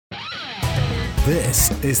This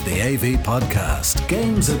is the AV Podcast,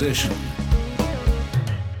 Games Edition.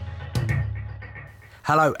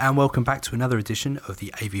 Hello and welcome back to another edition of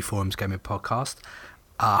the AV Forums Gaming Podcast.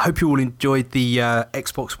 I hope you all enjoyed the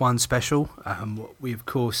Xbox One special. We, of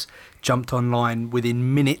course, jumped online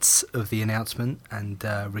within minutes of the announcement and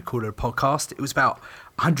recorded a podcast. It was about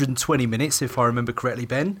 120 minutes, if I remember correctly,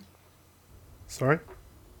 Ben. Sorry?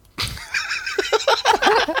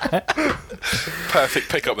 Perfect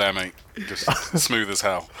pickup there, mate. Just smooth as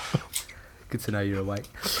hell. Good to know you're awake.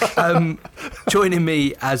 Joining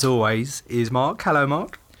me, as always, is Mark. Hello,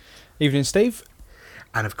 Mark. Evening, Steve.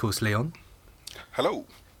 And, of course, Leon. Hello.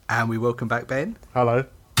 And we welcome back Ben. Hello.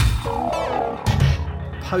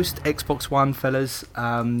 Post Xbox One, fellas.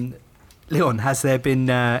 Leon, has there been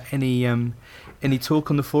any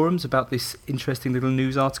talk on the forums about this interesting little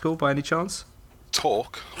news article by any chance?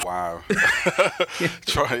 Talk? Wow.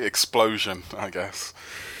 Try explosion, I guess.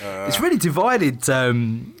 It's really divided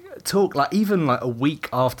talk, like even like a week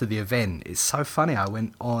after the event. It's so funny. I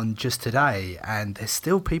went on just today and there's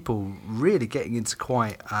still people really getting into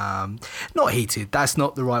quite, not heated, that's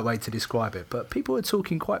not the right way to describe it, but people are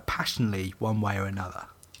talking quite passionately one way or another.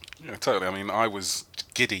 Yeah, totally. I mean, I was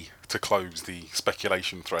giddy to close the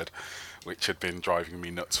speculation thread, which had been driving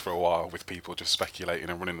me nuts for a while with people just speculating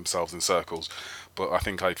and running themselves in circles. But I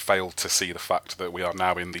think I'd failed to see the fact that we are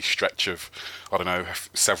now in the stretch of, I don't know,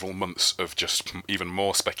 several months of just even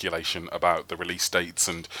more speculation about the release dates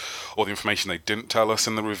and all the information they didn't tell us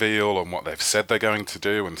in the reveal and what they've said they're going to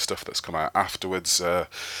do and stuff that's come out afterwards.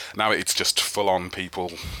 Now it's just full-on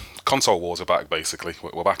people. Console wars are back, basically.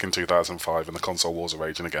 We're back in 2005 and the console wars are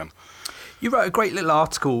raging again. You wrote a great little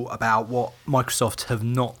article about what Microsoft have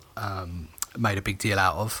not made a big deal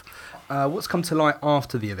out of. What's come to light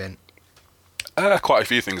after the event? Quite a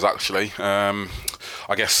few things, actually.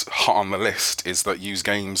 I guess hot on the list is that used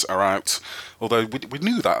games are out, although we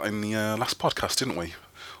knew that in the last podcast, didn't we?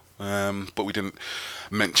 But we didn't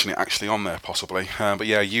mention it actually on there, possibly. But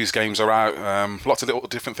yeah, used games are out. Lots of little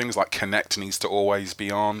different things, like Kinect needs to always be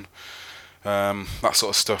on. That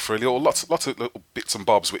sort of stuff, really. Or lots of little bits and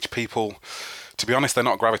bobs which people, to be honest, they're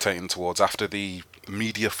not gravitating towards. After the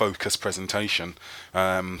media focus presentation,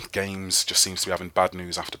 games just seems to be having bad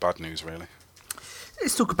news after bad news, really.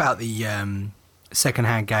 Let's talk about the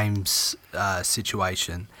second-hand games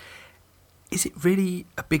situation. Is it really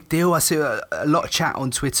a big deal? I see a lot of chat on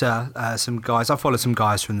Twitter. I follow some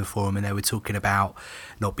guys from the forum, and they were talking about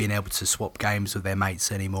not being able to swap games with their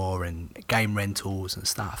mates anymore and game rentals and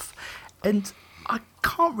stuff. And I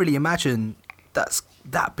can't really imagine that's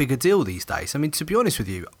that big a deal these days. I mean, to be honest with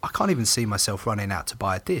you, I can't even see myself running out to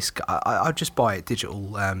buy a disc. I'd just buy it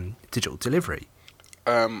digital delivery.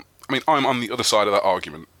 I mean, I'm on the other side of that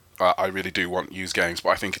argument. I really do want used games, but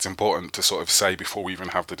I think it's important to sort of say before we even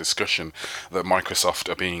have the discussion that Microsoft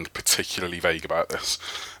are being particularly vague about this.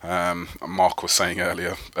 Mark was saying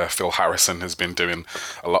earlier, Phil Harrison has been doing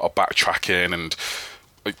a lot of backtracking, and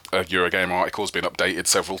a Eurogamer article has been updated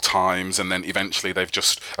several times, and then eventually they've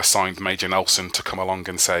just assigned Major Nelson to come along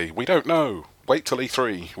and say, we don't know, wait till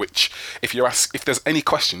E3, which if there's any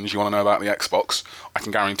questions you want to know about the Xbox, I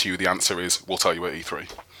can guarantee you the answer is, we'll tell you at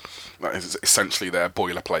E3. That is essentially their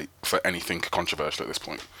boilerplate for anything controversial at this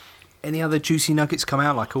point. Any other juicy nuggets come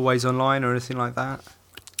out, like Always Online or anything like that?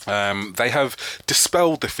 They have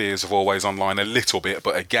dispelled the fears of Always Online a little bit,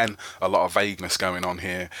 but again, a lot of vagueness going on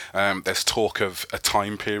here. There's talk of a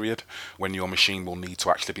time period when your machine will need to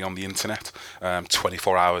actually be on the internet.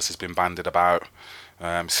 24 hours has been bandied about.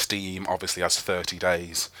 Steam obviously has 30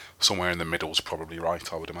 days. Somewhere in the middle is probably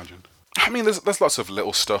right, I would imagine. I mean, there's lots of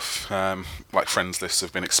little stuff, like friends lists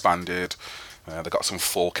have been expanded. They've got some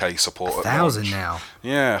 4K support. 1,000 now?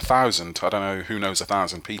 Yeah, 1,000. I don't know who knows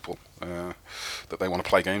 1,000 people that they want to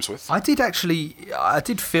play games with. I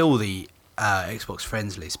did fill the Xbox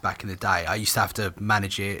friends list back in the day. I used to have to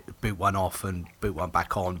manage it, boot one off and boot one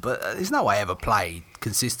back on, but there's no way I ever played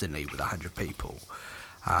consistently with 100 people.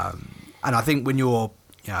 And I think when you're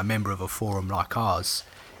a member of a forum like ours,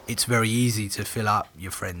 it's very easy to fill up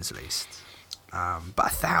your friends list. But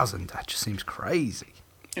 1,000, that just seems crazy.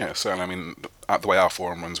 Yeah, certainly. I mean, the way our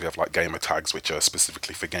forum runs, we have like gamer tags, which are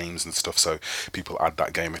specifically for games and stuff, so people add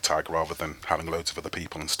that gamer tag rather than having loads of other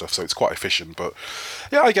people and stuff, so it's quite efficient. But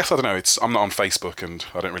yeah, I guess, I don't know, I'm not on Facebook, and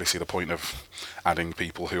I don't really see the point of adding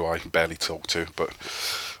people who I barely talk to, but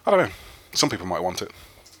I don't know, some people might want it.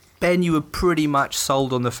 Ben, you were pretty much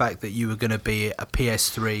sold on the fact that you were going to be a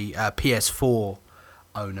PS4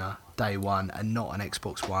 owner day one and not an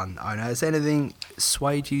Xbox One owner. Has anything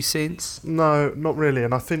swayed you since? No, not really.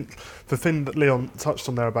 And I think the thing that Leon touched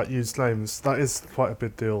on there about used games, that is quite a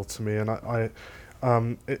big deal to me. And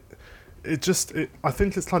I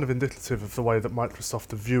think it's kind of indicative of the way that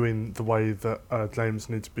Microsoft are viewing the way that games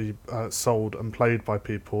need to be sold and played by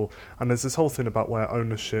people. And there's this whole thing about where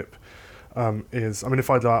ownership is. I mean, if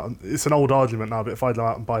I go out, it's an old argument now, but if I go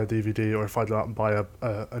out and buy a DVD or if I go out and buy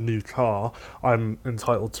a new car, I'm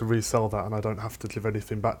entitled to resell that and I don't have to give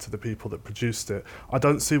anything back to the people that produced it. I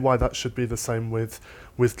don't see why that should be the same with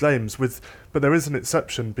games. But there is an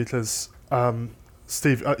exception because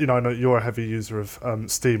Steve, I know you're a heavy user of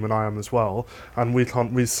Steam and I am as well, and we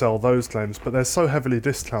can't resell those games, but they're so heavily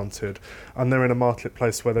discounted and they're in a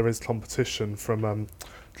marketplace where there is competition from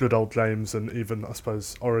Good Old Games and even, I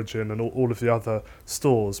suppose, Origin and all of the other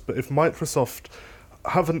stores. But if Microsoft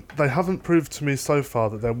haven't proved to me so far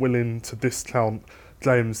that they're willing to discount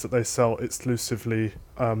games that they sell exclusively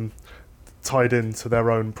tied into their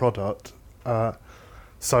own product.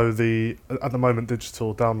 So at the moment,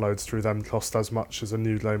 digital downloads through them cost as much as a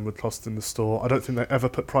new game would cost in the store. I don't think they ever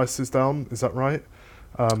put prices down. Is that right?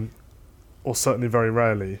 Or certainly very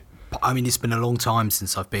rarely. I mean, it's been a long time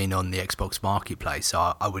since I've been on the Xbox Marketplace,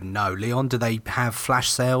 so I wouldn't know. Leon, do they have flash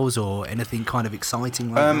sales or anything kind of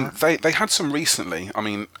exciting like that? They had some recently. I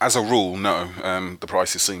mean, as a rule, no. The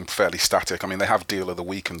prices seem fairly static. I mean, they have Deal of the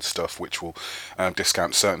Week and stuff, which will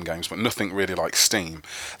discount certain games, but nothing really like Steam.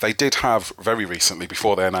 They did have, very recently,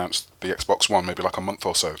 before they announced the Xbox One, maybe like a month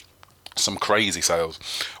or so, some crazy sales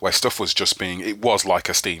where stuff was just it was like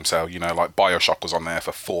a Steam sale, like BioShock was on there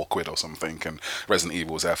for £4 or something and Resident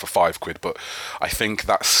Evil was there for £5, but I think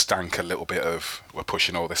that stank a little bit of we're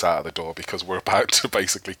pushing all this out of the door because we're about to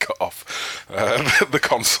basically cut off the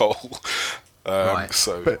console. Right.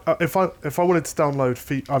 So, but if I wanted to download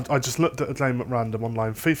FIFA, I just looked at a game at random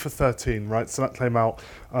online, FIFA 13, right? So that came out,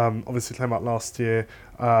 obviously came out last year.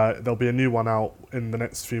 There'll be a new one out in the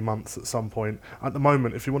next few months at some point. At the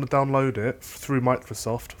moment, if you want to download it through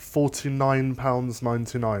Microsoft,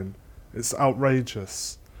 £49.99. It's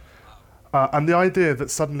outrageous. And the idea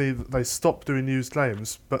that suddenly they stop doing used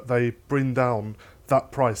games, but they bring down that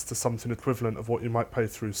price to something equivalent of what you might pay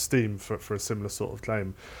through Steam for a similar sort of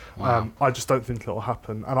game. Wow. I just don't think it'll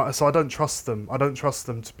happen. And so I don't trust them. I don't trust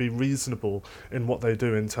them to be reasonable in what they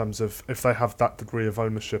do in terms of if they have that degree of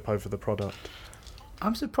ownership over the product.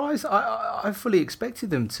 I'm surprised. I fully expected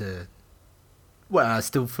them to... Well, I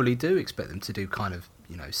still fully do expect them to do kind of,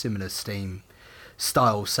 similar Steam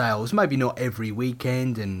style sales. Maybe not every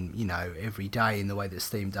weekend and, every day in the way that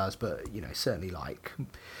Steam does, but, certainly like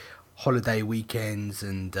holiday weekends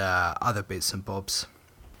and other bits and bobs.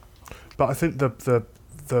 But I think the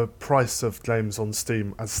price of games on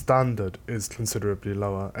Steam as standard is considerably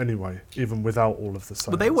lower anyway, even without all of the sales.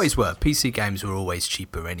 Well, they always were. PC games were always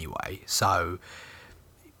cheaper anyway. So,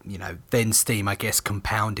 then Steam, I guess,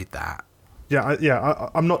 compounded that.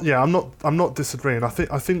 I'm not disagreeing. I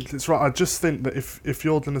think it's right. I just think that if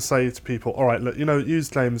you're going to say to people, all right, look,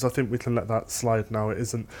 used games, I think we can let that slide now. It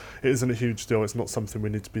isn't a huge deal. It's not something we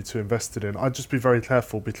need to be too invested in. I'd just be very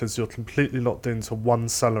careful because you're completely locked into one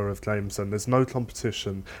seller of games and there's no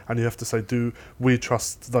competition. And you have to say, do we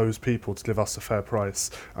trust those people to give us a fair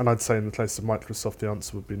price? And I'd say in the case of Microsoft, the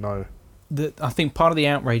answer would be no. I think part of the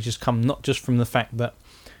outrage has come not just from the fact that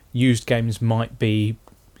used games might be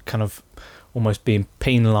kind of almost being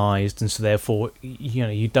penalised, and so therefore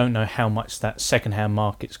you don't know how much that second-hand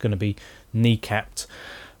market's going to be kneecapped,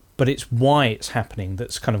 but it's why it's happening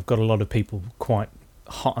that's kind of got a lot of people quite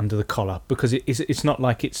hot under the collar, because it's not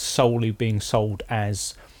like it's solely being sold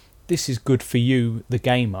as this is good for you, the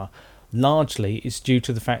gamer. Largely it's due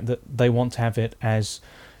to the fact that they want to have it as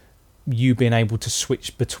you being able to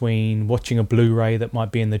switch between watching a Blu-ray that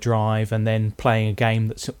might be in the drive and then playing a game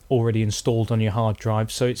that's already installed on your hard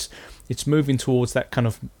drive. So it's moving towards that kind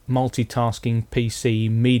of multitasking PC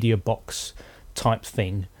media box type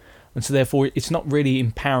thing, and so therefore it's not really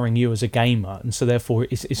empowering you as a gamer, and so therefore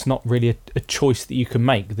it's not really a choice that you can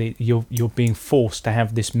make. You're being forced to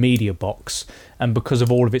have this media box, and because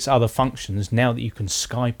of all of its other functions, now that you can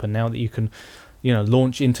Skype and now that you can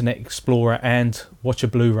launch Internet Explorer and watch a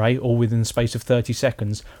Blu-ray all within the space of 30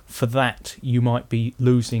 seconds, for that you might be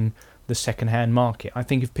losing the second-hand market. I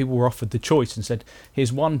think if people were offered the choice and said,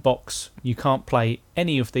 here's one box, you can't play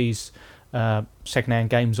any of these second-hand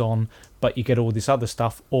games on, but you get all this other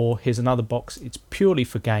stuff, or here's another box, it's purely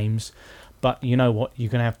for games, but you know what, you're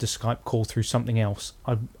going to have to Skype call through something else.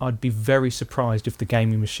 I'd be very surprised if the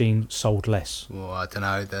gaming machine sold less. Well, I don't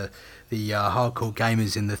know, the hardcore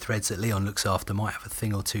gamers in the threads that Leon looks after might have a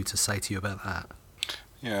thing or two to say to you about that.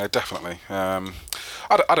 Yeah, definitely.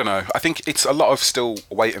 I don't know. I think it's a lot of still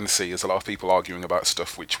wait and see. There's a lot of people arguing about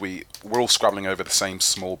stuff which we're all scrabbling over the same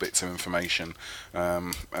small bits of information,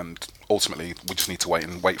 and ultimately we just need to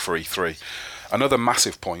wait for E3. Another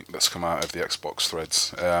massive point that's come out of the Xbox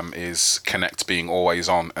threads is Kinect being always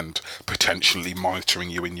on and potentially monitoring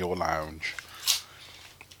you in your lounge,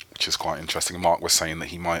 which is quite interesting. Mark was saying that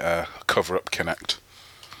he might cover up Kinect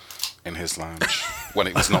in his lounge when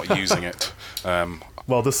it was not using it.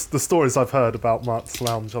 Well, the stories I've heard about Mark's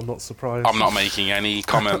lounge, I'm not surprised. I'm not making any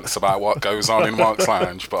comments about what goes on in Mark's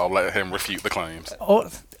lounge, but I'll let him refute the claims.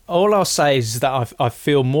 All I'll say is that I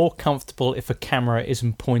feel more comfortable if a camera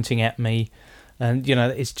isn't pointing at me, and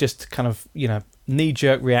it's just kind of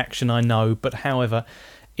knee-jerk reaction, I know, but however,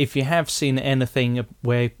 if you have seen anything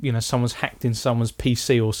where someone's hacked in someone's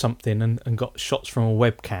PC or something and got shots from a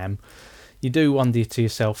webcam, you do wonder to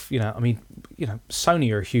yourself,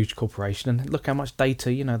 Sony are a huge corporation, and look how much data,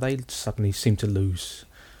 they suddenly seem to lose.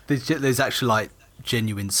 There's actually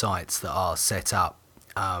genuine sites that are set up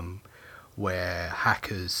where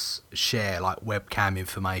hackers share webcam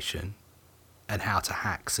information and how to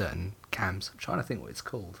hack certain cams. I'm trying to think what it's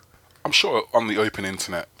called. I'm sure on the open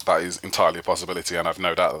internet that is entirely a possibility, and I've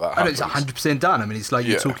no doubt that happens. I know it's 100% done. I mean, it's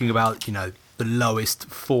you're talking about, the lowest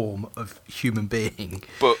form of human being.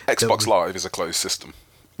 But Xbox Live is a closed system.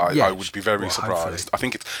 I would be very surprised. Hopefully. I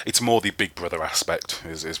think it's more the Big Brother aspect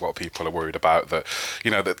is what people are worried about. That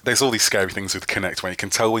that there's all these scary things with Kinect when you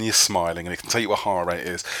can tell when you're smiling and it can tell you what heart rate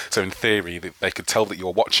is. So in theory, they could tell that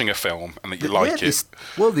you're watching a film and that you like it.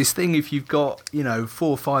 This thing, if you've got 4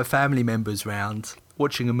 or 5 family members round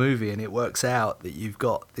watching a movie and it works out that you've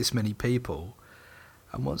got this many people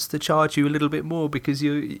and wants to charge you a little bit more because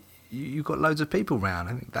you've got loads of people round.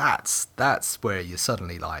 I think that's where you're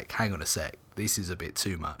suddenly hang on a sec, this is a bit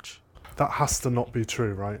too much. That has to not be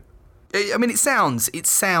true, right? I mean, it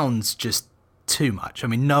sounds just too much. I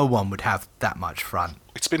mean, no one would have that much fun.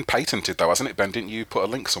 It's been patented though, hasn't it, Ben? Didn't you put a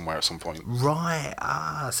link somewhere at some point? Right.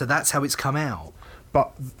 So that's how it's come out.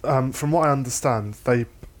 But from what I understand, they,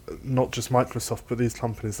 not just Microsoft, but these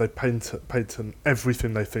companies, they patent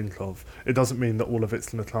everything they think of. It doesn't mean that all of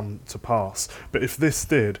it's going to come to pass. But if this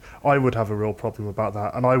did, I would have a real problem about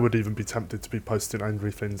that, and I would even be tempted to be posting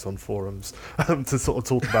angry things on forums to sort of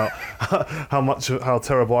talk about how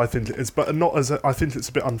terrible I think it is. But not as I think it's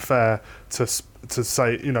a bit unfair to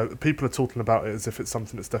say, people are talking about it as if it's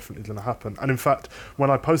something that's definitely going to happen. And in fact,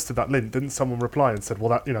 when I posted that link, didn't someone reply and said, well,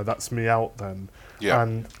 that that's me out then? Yeah.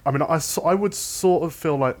 And I mean, I would sort of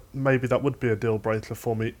feel like maybe that would be a deal breaker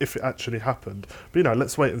for me if it actually happened. But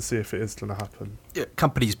let's wait and see if it is going to happen. Yeah,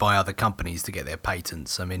 companies buy other companies to get their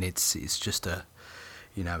patents. I mean, it's just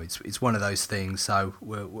it's one of those things. So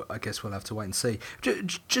I guess we'll have to wait and see.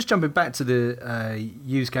 Just jumping back to the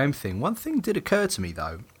used game thing. One thing did occur to me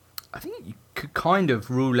though. I think you could kind of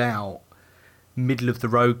rule out middle of the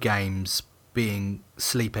road games being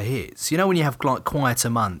sleeper hits. When you have quieter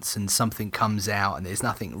months and something comes out and there's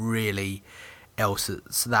nothing really else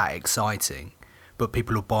that's that exciting, but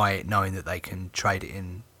people will buy it knowing that they can trade it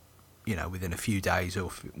in, within a few days or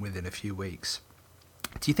within a few weeks.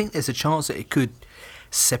 Do you think there's a chance that it could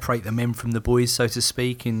separate the men from the boys, so to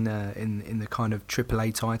speak, in the kind of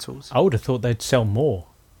AAA titles? I would have thought they'd sell more,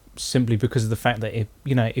 simply because of the fact that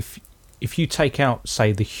if you take out,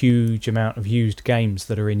 say, the huge amount of used games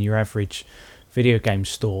that are in your average video game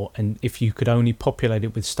store, and if you could only populate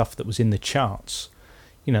it with stuff that was in the charts,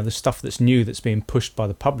 the stuff that's new that's being pushed by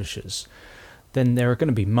the publishers, then there are going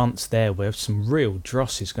to be months there where some real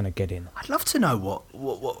dross is going to get in. I'd love to know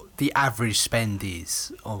what the average spend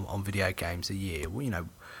is on video games a year. Well,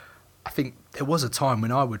 I think there was a time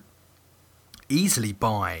when I would easily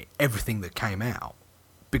buy everything that came out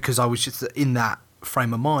because I was just in that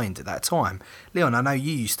frame of mind at that time. Leon, I know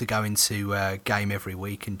you used to go into Game every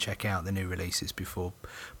week and check out the new releases before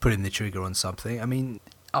putting the trigger on something. I mean,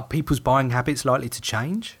 are people's buying habits likely to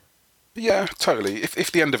change? Yeah, totally.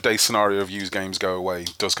 If the end of day scenario of used games go away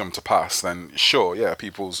does come to pass, then sure, yeah,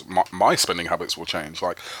 my spending habits will change.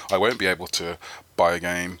 I won't be able to buy a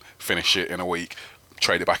game, finish it in a week,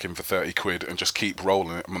 trade it back in for 30 quid and just keep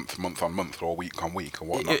rolling it month on month or week on week or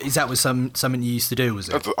whatnot. Is that something you used to do, was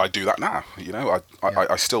it? I do that now,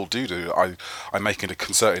 I still do it. I make a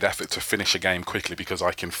concerted effort to finish a game quickly because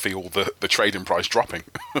I can feel the trading price dropping.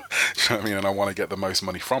 Do you know what I mean? And I want to get the most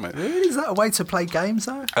money from it. Really? Is that a way to play games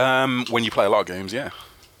though? When you play a lot of games, yeah.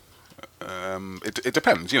 It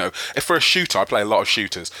depends, If for a shooter, I play a lot of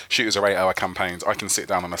shooters. Shooters are 8-hour campaigns. I can sit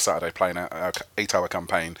down on a Saturday, play an 8-hour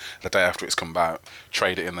campaign the day after it's come out,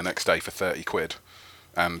 trade it in the next day for 30 quid,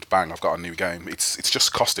 and bang, I've got a new game. It's just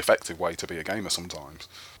a cost-effective way to be a gamer sometimes.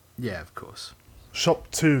 Yeah, of course.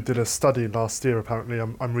 Shop 2 did a study last year, apparently,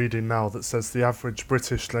 I'm reading now, that says the average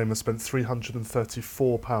British gamer spent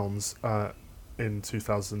 £334 in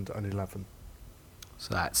 2011.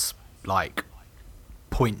 So that's like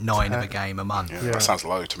 0.9 of a game a month. Yeah, that sounds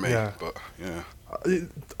low to me, but yeah.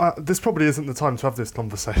 This probably isn't the time to have this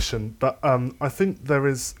conversation, but I think there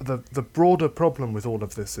is the broader problem with all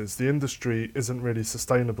of this is the industry isn't really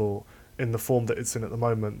sustainable in the form that it's in at the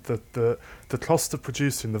moment. The cost of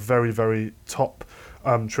producing the very, very top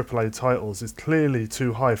AAA titles is clearly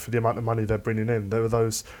too high for the amount of money they're bringing in. There were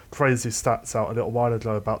those crazy stats out a little while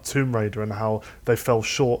ago about Tomb Raider and how they fell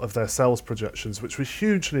short of their sales projections, which were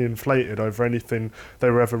hugely inflated over anything they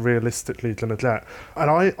were ever realistically going to get.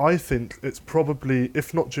 And I think it's probably,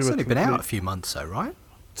 if not due... It's only been out a few months though, right?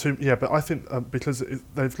 Yeah, but I think because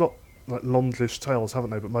they've got like longish tails, haven't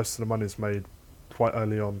they? But most of the money's made quite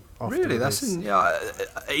early on. Really, that's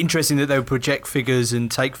interesting that they would project figures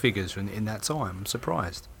and take figures in that time. I'm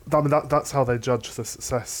surprised. I mean, that's how they judge the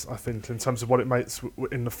success, I think, in terms of what it makes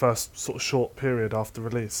in the first sort of short period after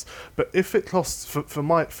release. But if it costs,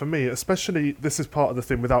 for me, especially, this is part of the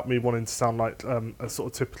thing without me wanting to sound like a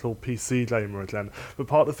sort of typical PC gamer again, but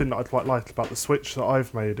part of the thing that I quite like about the Switch that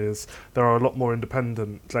I've made is there are a lot more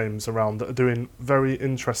independent games around that are doing very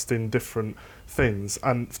interesting, different things.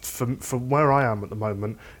 And from where I am at the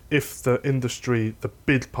moment, if the industry, the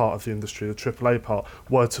big part of the industry, the AAA part,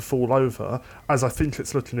 were to fall over, as I think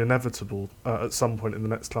it's looking inevitable at some point in the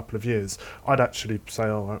next couple of years, I'd actually say,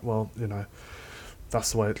 all right, well, you know,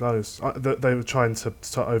 that's the way it goes. They were trying to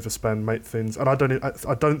overspend, make things, and I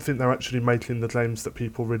don't think they're actually making the games that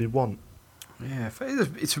people really want. Yeah,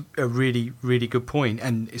 it's a really, really good point,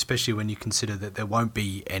 and especially when you consider that there won't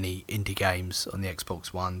be any indie games on the Xbox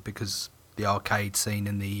One because the arcade scene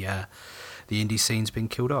and the indie scene's been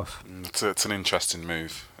killed off. It's an interesting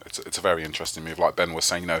move. It's a very interesting move. Like Ben was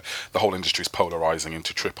saying, you know, the whole industry is polarising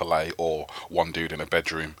into AAA or one dude in a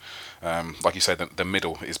bedroom. Like you said, the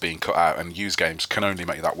middle is being cut out, and used games can only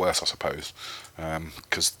make that worse, I suppose,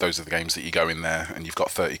 because those are the games that you go in there and you've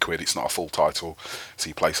got 30 quid, it's not a full title, so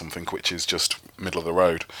you play something which is just middle of the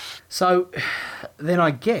road. So then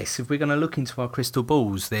I guess if we're going to look into our crystal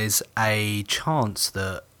balls, there's a chance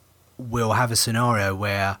that we'll have a scenario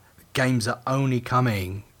where games are only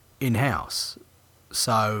coming in-house.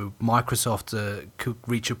 So Microsoft could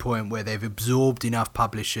reach a point where they've absorbed enough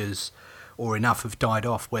publishers, or enough have died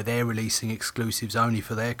off, where they're releasing exclusives only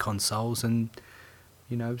for their consoles, and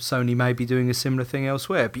you know, Sony may be doing a similar thing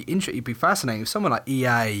elsewhere. It'd be fascinating if someone like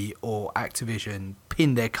EA or Activision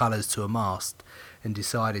pinned their colours to a mast and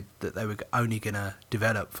decided that they were only going to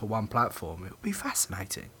develop for one platform. It would be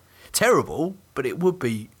fascinating. Terrible, but it would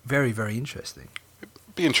be very, very interesting.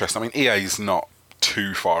 Be interesting. I mean, EA's not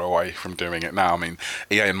too far away from doing it now. I mean,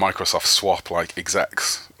 EA and Microsoft swap like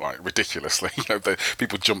execs like ridiculously. You know,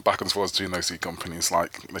 people jump back and forth between those two companies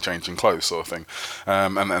like they're changing clothes, sort of thing.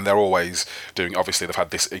 And they're always doing. Obviously, they've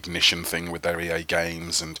had this Ignition thing with their EA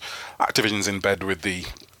games, and Activision's in bed with the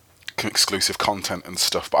exclusive content and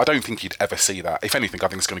stuff, but I don't think you'd ever see that. If anything, I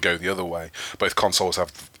think it's going to go the other way. Both consoles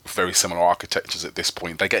have very similar architectures at this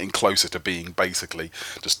point. They're getting closer to being basically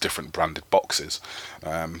just different branded boxes.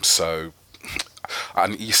 And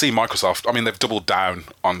you see Microsoft, I mean, they've doubled down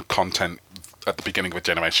on content at the beginning of a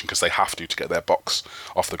generation because they have to get their box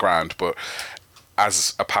off the ground, but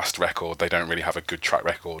as a past record, they don't really have a good track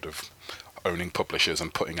record of owning publishers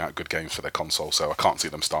and putting out good games for their console, so I can't see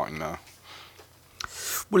them starting now.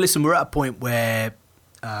 Well, listen, we're at a point where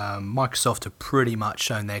Microsoft have pretty much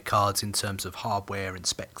shown their cards in terms of hardware and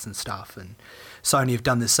specs and stuff, and Sony have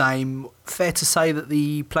done the same. Fair to say that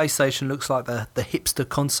the PlayStation looks like the hipster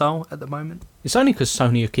console at the moment? It's only because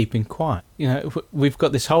Sony are keeping quiet. You know, we've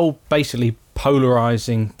got this whole basically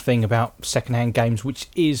polarising thing about second-hand games, which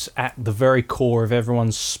is at the very core of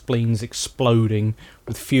everyone's spleens exploding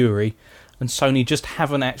with fury, and Sony just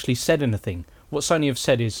haven't actually said anything. What Sony have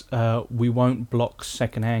said is, we won't block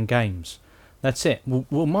second-hand games. That's it. Well,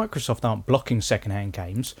 Microsoft aren't blocking second-hand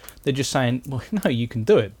games. They're just saying, well, no, you can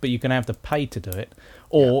do it, but you're going to have to pay to do it,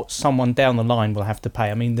 or someone down the line will have to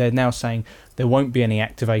pay. I mean, they're now saying there won't be any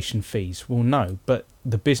activation fees. Well, no, but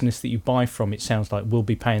the business that you buy from, it sounds like, will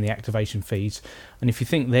be paying the activation fees. And if you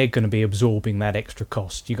think they're going to be absorbing that extra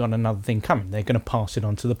cost, you've got another thing coming. They're going to pass it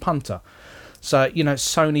on to the punter. So, you know,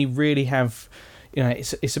 Sony really have... You know,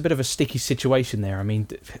 it's a bit of a sticky situation there. I mean,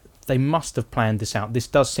 they must have planned this out. This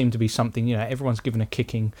does seem to be something, you know, everyone's given a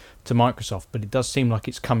kicking to Microsoft, but it does seem like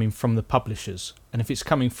it's coming from the publishers. And if it's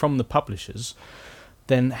coming from the publishers,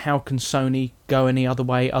 then how can Sony go any other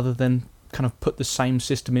way other than kind of put the same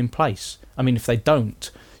system in place? I mean, if they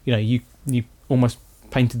don't, you know, you almost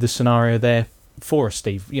painted the scenario there for us,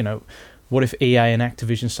 Steve. You know, what if EA and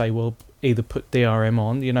Activision say, well, either put DRM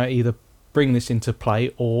on, either bring this into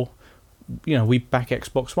play, or we back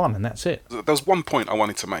Xbox One, and that's it. There's one point I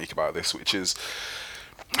wanted to make about this, which is,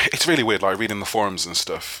 it's really weird, like reading the forums and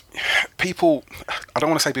stuff. People, I don't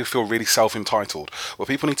want to say people feel really self-entitled, but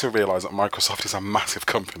people need to realise that Microsoft is a massive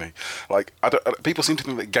company. Like, people seem to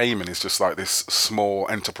think that gaming is just like this small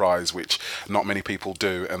enterprise which not many people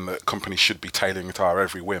do, and that companies should be tailoring it to our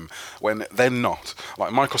every whim, when they're not.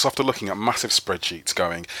 Like, Microsoft are looking at massive spreadsheets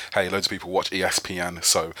going, hey, loads of people watch ESPN,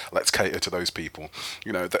 so let's cater to those people.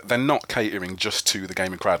 They're not catering just to the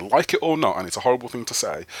gaming crowd, like it or not, and it's a horrible thing to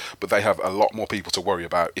say, but they have a lot more people to worry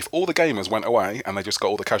about. If all the gamers went away and they just got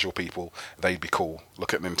all the casual people, they'd be cool.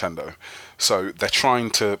 Look at Nintendo. So they're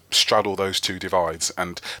trying to straddle those two divides,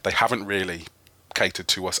 and they haven't really catered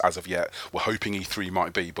to us as of yet. We're hoping E3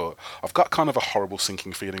 might be, but I've got kind of a horrible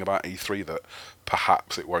sinking feeling about E3 that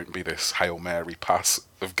perhaps it won't be this Hail Mary pass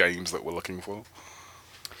of games that we're looking for.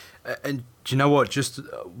 And do you know what? Just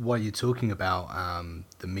while you're talking about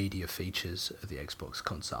the media features of the Xbox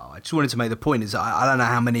console, I just wanted to make the point is I don't know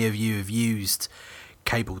how many of you have used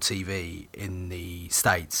cable TV in the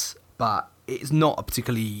States, but it's not a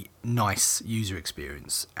particularly nice user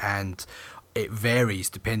experience, and it varies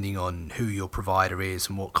depending on who your provider is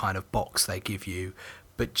and what kind of box they give you,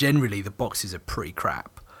 but generally the boxes are pretty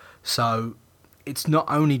crap. So it's not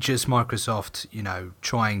only just Microsoft,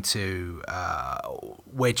 trying to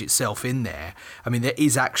wedge itself in there. I mean, there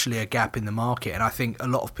is actually a gap in the market, and I think a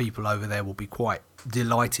lot of people over there will be quite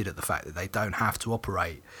delighted at the fact that they don't have to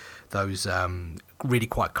operate those really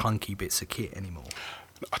quite clunky bits of kit anymore.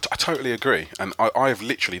 I totally agree, and I have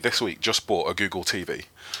literally this week just bought a Google TV,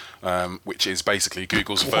 which is basically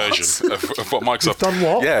Google's version of what Microsoft... You've done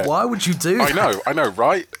what? Yeah. Why would you do that? I know,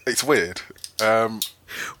 right? It's weird.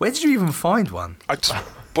 Where did you even find one? I just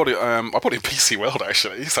bought it. I bought it in PC World,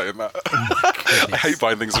 actually. Saying that, I hate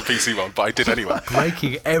buying things in PC World, but I did anyway.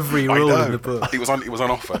 Breaking every rule in the book. It was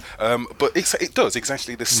on offer. But it does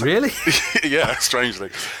exactly this. Really? Yeah, strangely.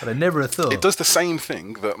 But I never have thought. It does the same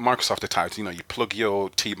thing that Microsoft are touted. You plug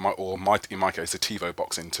your in my case, the TiVo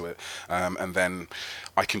box into it, and then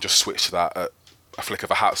I can just switch to that at a flick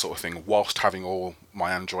of a hat sort of thing, whilst having all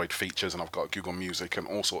my Android features, and I've got Google Music and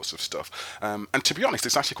all sorts of stuff. And to be honest,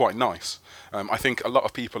 it's actually quite nice. I think a lot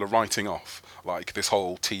of people are writing off like this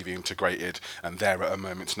whole TV integrated and there at a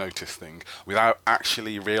moment's notice thing, without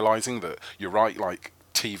actually realising that you're right, like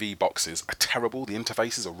TV boxes are terrible, the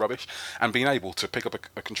interfaces are rubbish, and being able to pick up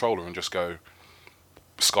a controller and just go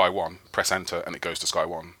Sky One, press enter, and it goes to Sky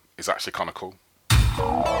One is actually kind of cool.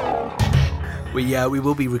 We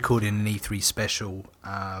will be recording an E3 special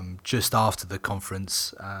just after the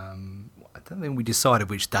conference. I don't think we decided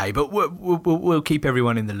which day, but we'll keep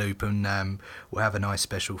everyone in the loop, and we'll have a nice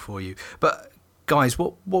special for you. But guys,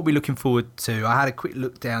 what are we looking forward to? I had a quick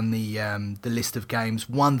look down the list of games.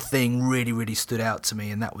 One thing really stood out to me,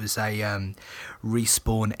 and that was a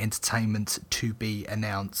Respawn Entertainment to be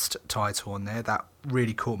announced title on there. That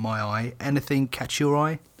really caught my eye. Anything catch your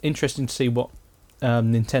eye? Interesting to see what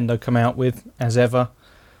Nintendo come out with, as ever.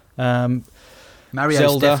 Mario's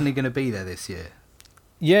Zelda. definitely going to be there this year.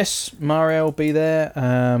 Yes, Mario will be there.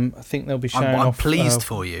 I think they'll be showing I'm off... pleased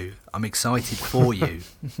for you. I'm excited for you.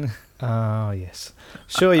 Oh, yes.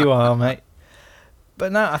 Sure you are, mate.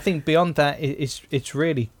 But no, I think beyond that, it's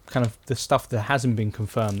really kind of the stuff that hasn't been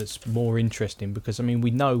confirmed that's more interesting, because, I mean,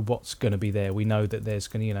 we know what's going to be there. We know that there's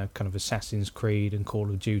going to, kind of Assassin's Creed and Call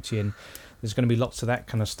of Duty, and there's going to be lots of that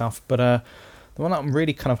kind of stuff. But the one that I'm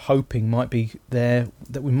really kind of hoping might be there,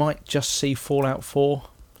 that we might just see Fallout 4.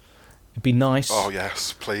 It'd be nice. Oh,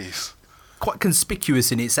 yes, please. Quite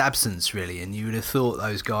conspicuous in its absence, really, and you would have thought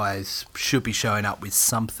those guys should be showing up with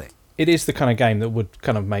something. It is the kind of game that would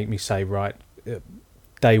kind of make me say, right,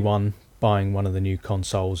 day one, buying one of the new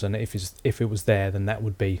consoles, and if it was there, then that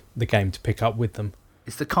would be the game to pick up with them.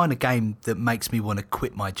 It's the kind of game that makes me want to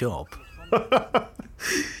quit my job.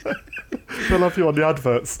 I love you on the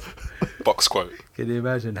adverts. Box quote. Can you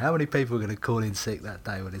imagine how many people are going to call in sick that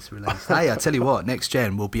day when it's released? Hey, I tell you what, next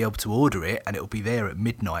gen we'll be able to order it, and it'll be there at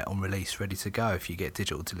midnight on release, ready to go if you get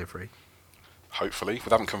digital delivery. Hopefully. They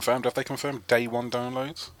haven't confirmed. Have they confirmed day one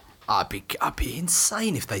downloads? I'd be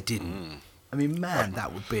insane if they didn't. I mean, man,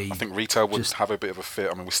 that would be... I think retail would have a bit of a fit.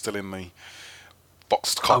 I mean, we're still in the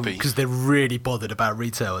boxed copy. Because they're really bothered about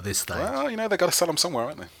retail at this stage. Well, they've got to sell them somewhere,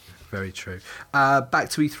 haven't they? Very true. Back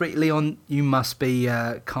to E3. Leon, you must be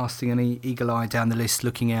casting an eagle eye down the list,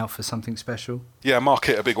 looking out for something special. Yeah, mark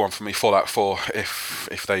it a big one for me, Fallout 4.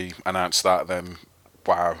 If they announce that, then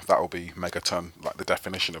wow, that'll be megaton, like the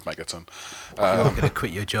definition of megaton. You're going to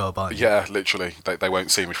quit your job, aren't you? Yeah, literally. They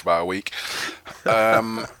won't see me for about a week.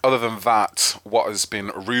 Other than that, what has been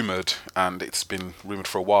rumoured, and it's been rumoured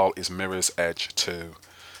for a while, is Mirror's Edge 2.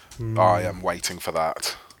 I am waiting for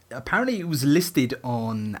that. Apparently it was listed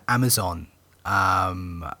on Amazon,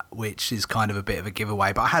 which is kind of a bit of a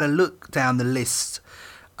giveaway. But I had a look down the list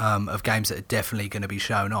of games that are definitely going to be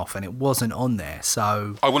shown off, and it wasn't on there.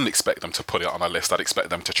 So I wouldn't expect them to put it on a list. I'd expect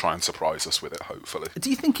them to try and surprise us with it, hopefully. Do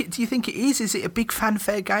you think it is? Is it a big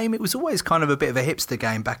fanfare game? It was always kind of a bit of a hipster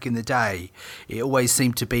game back in the day. It always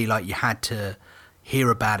seemed to be like you had to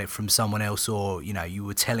hear about it from someone else, or you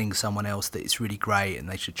were telling someone else that it's really great and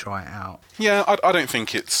they should try it out. Yeah, I don't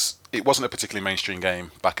think it wasn't a particularly mainstream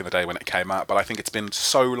game back in the day when it came out, but I think it's been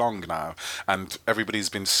so long now, and everybody's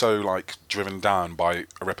been so driven down by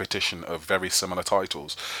a repetition of very similar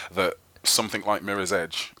titles that something like Mirror's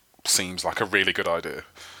Edge seems like a really good idea.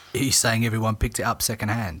 Are you saying everyone picked it up second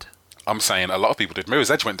hand? I'm saying a lot of people did.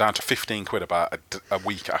 Mirror's Edge went down to 15 quid about a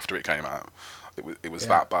week after it came out. It was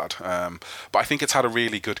that bad. But I think it's had a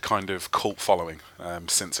really good kind of cult following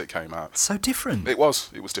since it came out. So different. It was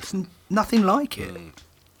different. Nothing like it.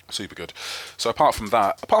 Super good. So apart from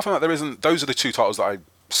that, there isn't. Those are the two titles that I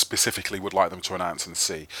specifically would like them to announce and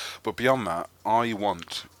see. But beyond that, I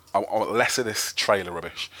want less of this trailer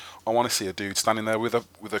rubbish. I want to see a dude standing there with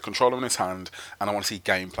a controller in his hand, and I want to see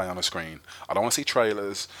gameplay on a screen. I don't want to see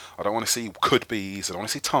trailers. I don't want to see could-be's. I don't want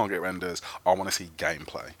to see target renders. I want to see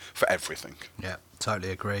gameplay for everything. Yeah,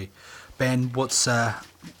 totally agree. Ben,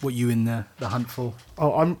 what you in the hunt for?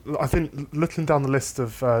 I think looking down the list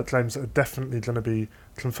of games that are definitely going to be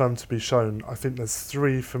confirmed to be shown, I think there's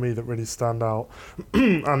 3 for me that really stand out,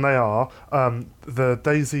 and they are the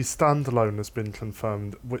DayZ standalone has been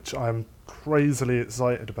confirmed, which I'm crazily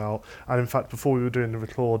excited about. And in fact, before we were doing the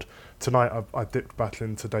record tonight, I dipped back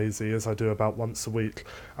into DayZ, as I do about once a week,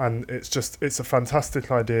 and it's a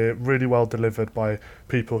fantastic idea, really well delivered by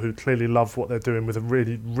people who clearly love what they're doing, with a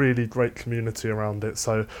really, really great community around it.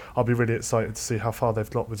 So I'll be really excited to see how far they've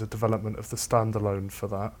got with the development of the standalone for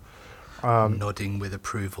that. Nodding with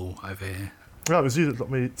approval over here. Yeah, it was you that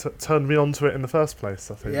got me turned me onto it in the first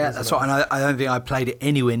place, I think. Yeah, that's right. And I don't think I played it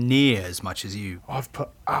anywhere near as much as you. I've put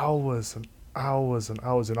hours and hours and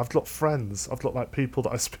hours in. I've got friends. I've got people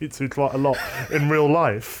that I speak to quite a lot in real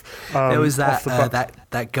life. There was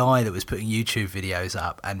that guy that was putting YouTube videos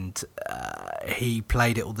up, and he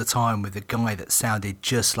played it all the time with a guy that sounded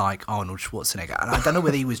just like Arnold Schwarzenegger. And I don't know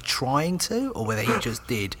whether he was trying to or whether he just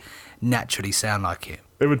did naturally sound like it.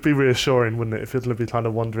 It would be reassuring, wouldn't it, if you'd be kind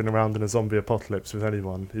of wandering around in a zombie apocalypse with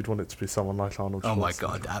anyone. You'd want it to be someone like Arnold Schwarzenegger. Oh my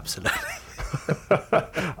God, absolutely.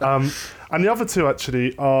 And the other two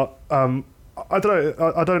actually are, I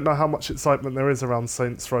don't know how much excitement there is around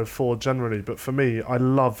Saints Row 4 generally, but for me, I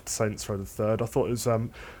loved Saints Row the Third. I thought it was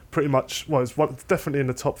pretty much, it's definitely in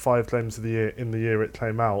the top 5 games of the year in the year it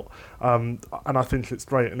came out, and I think it's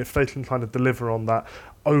great. And if they can kind of deliver on that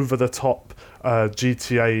over-the-top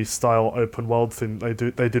GTA style open world thing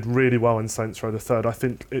they did really well in Saints Row the Third, I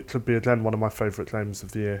think it could be again one of my favourite games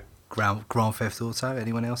of the year. Grand Theft Auto.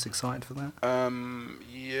 Anyone else excited for that?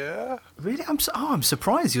 Yeah. Really, I'm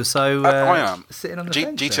surprised you're so. I am sitting on the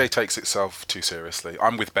fence. GTA takes itself too seriously.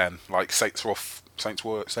 I'm with Ben. Saints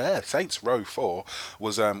Row 4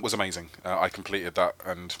 was amazing. I completed that,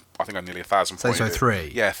 and I think I'm nearly 1,000 points. Saints Row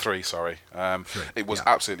 3. Yeah, 3. Sorry. 3, it was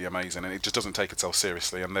absolutely amazing, and it just doesn't take itself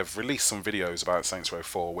seriously. And they've released some videos about Saints Row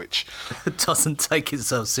 4, which it doesn't take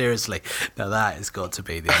itself seriously. Now that has got to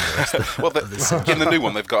be the underest. Well, in the new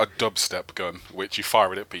one, they've got a dubstep gun, which you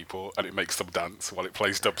fire it at people, and it makes them dance while it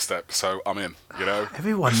plays dubstep. So I'm in.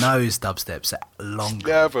 Everyone knows dubstep's long.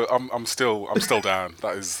 Yeah, but I'm still down.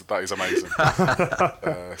 That is amazing.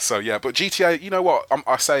 So yeah, but GTA, you know what?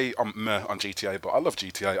 I say I'm meh on GTA, but I love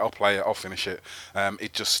GTA. I'll play it. I'll finish it.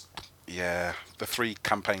 It just, the 3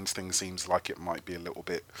 campaigns thing seems like it might be a little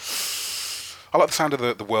bit. I like the sound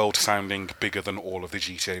of the world sounding bigger than all of the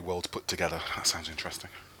GTA worlds put together. That sounds interesting.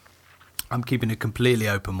 I'm keeping a completely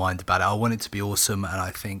open mind about it. I want it to be awesome, and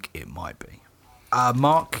I think it might be.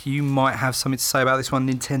 Mark, you might have something to say about this one.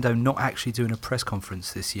 Nintendo not actually doing a press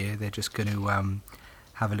conference this year. They're just going to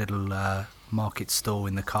have a little market stall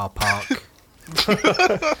in the car park.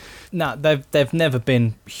 No, they've never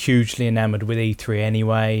been hugely enamoured with E3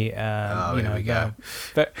 anyway. Here we go.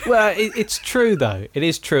 But it's true though. It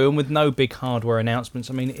is true, and with no big hardware announcements,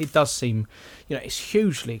 I mean, it does seem, it's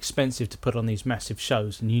hugely expensive to put on these massive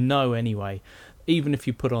shows, and anyway, even if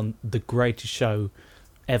you put on the greatest show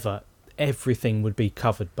ever, everything would be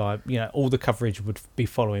covered by, all the coverage would be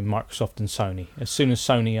following Microsoft and Sony. As soon as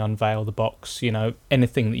Sony unveil the box,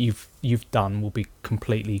 anything that you've done will be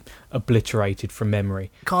completely obliterated from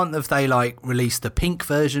memory. Can't have they released a pink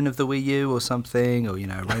version of the Wii U or something, or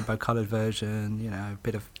a rainbow coloured version? A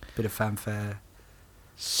bit of fanfare.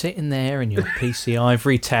 Sitting there in your PC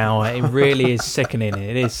ivory tower, it really is sickening.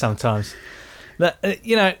 It is sometimes. But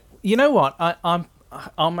you know what?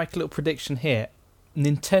 I'll make a little prediction here.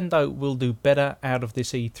 Nintendo will do better out of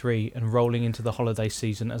this E3 and rolling into the holiday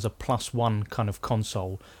season as a +1 kind of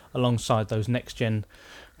console alongside those next-gen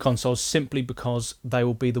consoles, simply because they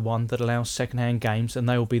will be the one that allows second-hand games, and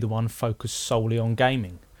they will be the one focused solely on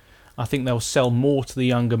gaming. I think they'll sell more to the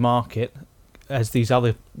younger market as these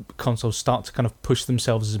other consoles start to kind of push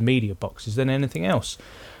themselves as media boxes than anything else.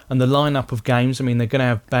 And the lineup of games, they're going to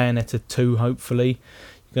have Bayonetta 2, hopefully.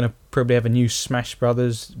 You're going to probably have a new Smash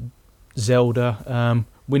Brothers, Zelda,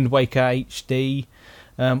 Wind Waker HD,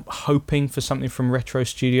 hoping for something from Retro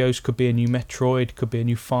Studios. Could be a new Metroid, could be a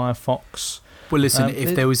new Firefox. Well, listen,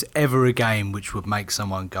 if there was ever a game which would make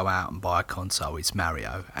someone go out and buy a console, it's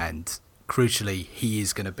Mario, and crucially, he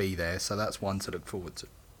is going to be there, so that's one to look forward to.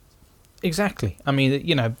 Exactly.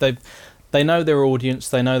 They know their audience,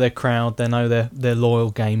 they know their crowd, they know their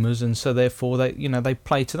loyal gamers, and so therefore they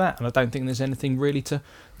play to that. And I don't think there's anything really to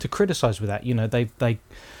criticise with that. They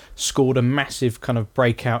scored a massive kind of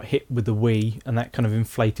breakout hit with the Wii, and that kind of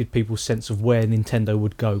inflated people's sense of where Nintendo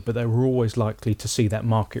would go, but they were always likely to see that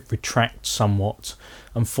market retract somewhat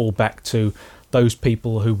and fall back to those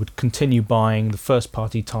people who would continue buying the first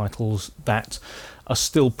party titles that are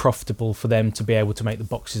still profitable for them to be able to make the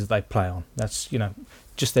boxes that they play on. That's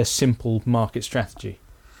just their simple market strategy.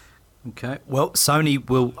 Okay, well, Sony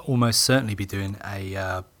will almost certainly be doing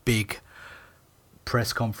a big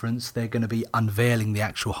press conference. They're going to be unveiling the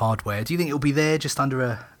actual hardware. Do you think it'll be there just under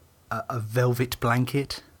a velvet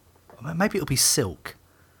blanket? Maybe it'll be silk.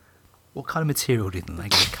 What kind of material do you think they're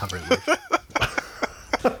going to cover it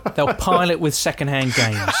with? They'll pile it with second-hand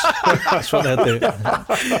games. That's what they'll do.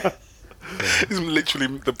 It's literally,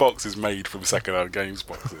 the box is made from second-hand games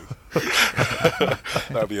boxes.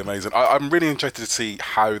 That'd be amazing. I'm really interested to see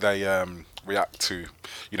how they react to,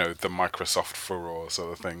 the Microsoft furore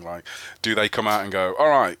sort of thing. Do they come out and go, all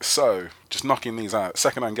right, so just knocking these out,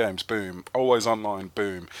 second-hand games, boom, always online,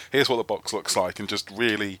 boom, here's what the box looks like, and just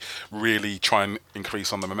really, really try and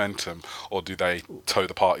increase on the momentum? Or do they toe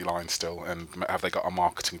the party line still, and have they got a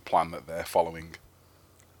marketing plan that they're following?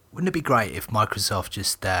 Wouldn't it be great if Microsoft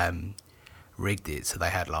just rigged it so they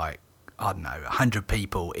had 100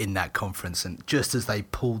 people in that conference, and just as they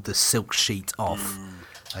pulled the silk sheet off,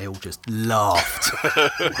 they all just laughed.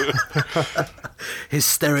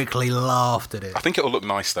 Hysterically laughed at it. I think it'll look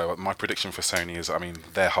nice though. My prediction for Sony is,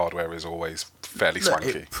 their hardware is always fairly swanky.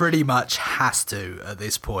 It pretty much has to at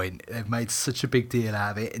this point. They've made such a big deal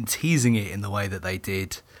out of it, and teasing it in the way that they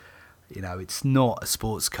did. It's not a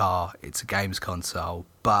sports car, it's a games console,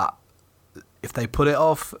 but if they put it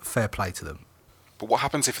off, fair play to them. But what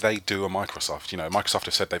happens if they do a Microsoft? Microsoft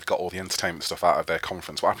have said they've got all the entertainment stuff out of their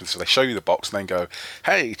conference. What happens if they show you the box and then go,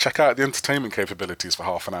 hey, check out the entertainment capabilities for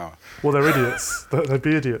half an hour? Well, they're idiots. They'd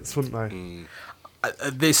be idiots, wouldn't they?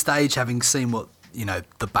 At this stage, having seen what,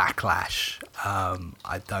 the backlash,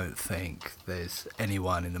 I don't think there's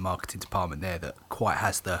anyone in the marketing department there that quite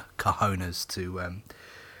has the cojones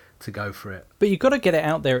to go for it. But you've got to get it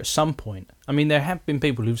out there at some point. There have been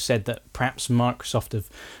people who've said that perhaps Microsoft have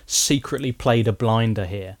secretly played a blinder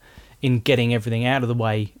here in getting everything out of the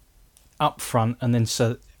way up front, and then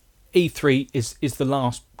so E3 is the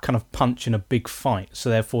last kind of punch in a big fight, so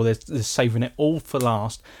therefore they're saving it all for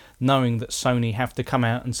last, knowing that Sony have to come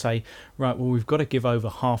out and say, right, well, we've got to give over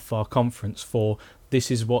half our conference for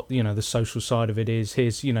this is what the social side of it is.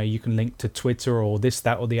 Here's you can link to Twitter or this,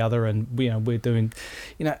 that, or the other, and we're doing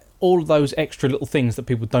all of those extra little things that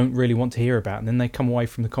people don't really want to hear about, and then they come away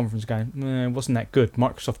from the conference going, it wasn't that good.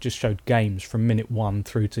 Microsoft just showed games from minute 1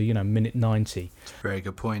 through to minute 90. Very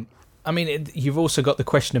good point. You've also got the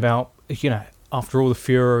question about after all the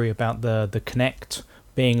fury about the Kinect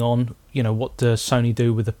being on, what does Sony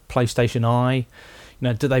do with the PlayStation Eye?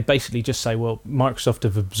 Do they basically just say, well, Microsoft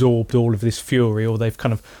have absorbed all of this fury, or they've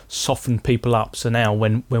kind of softened people up, so now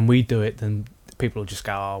when we do it, then people will just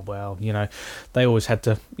go, oh, well, they always had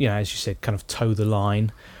to, as you said, kind of toe the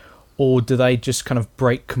line? Or do they just kind of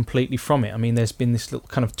break completely from it? There's been this little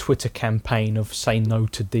kind of Twitter campaign of say no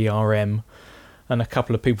to DRM, and a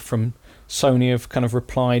couple of people from Sony have kind of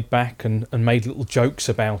replied back and made little jokes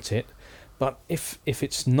about it. But if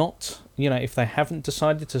it's not, if they haven't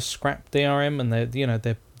decided to scrap DRM, and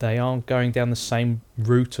they are going down the same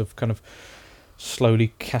route of kind of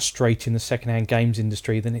slowly castrating the second-hand games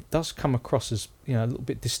industry, then it does come across as, you know, a little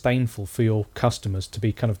bit disdainful for your customers to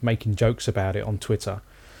be kind of making jokes about it on Twitter.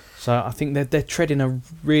 So I think they're treading a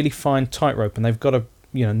really fine tightrope, and they've got to,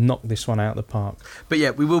 you know, knock this one out of the park. But yeah,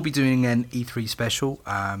 we will be doing an E3 special.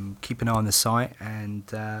 Keep an eye on the site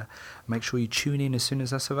and make sure you tune in as soon as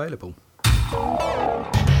that's available.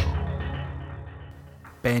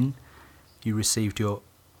 Ben, you received your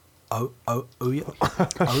Ouya.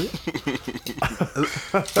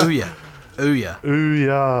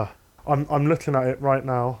 I'm looking at it right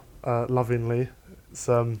now, lovingly. It's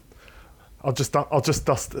I'll just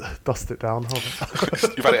dust it down. Hold on.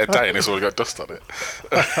 You've had it a day and it's already got dust on it.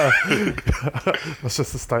 That's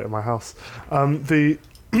just the state of my house.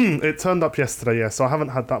 It turned up yesterday, yeah, so I haven't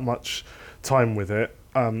had that much time with it.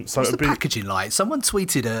 So what's the packaging like? Someone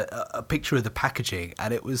tweeted a picture of the packaging,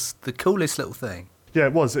 and it was the coolest little thing. Yeah,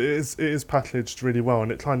 it was. It is packaged really well,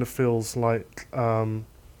 and it kind of feels like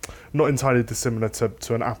not entirely dissimilar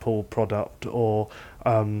to an Apple product, or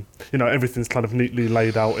you know, everything's kind of neatly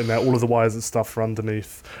laid out in there. All of the wires and stuff are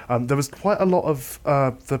underneath. There was quite a lot of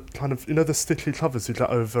the kind of, you know, the sticky covers you get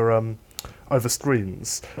over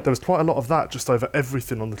screens. There was quite a lot of that just over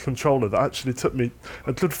everything on the controller that actually took me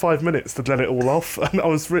a good 5 minutes to get it all off, and I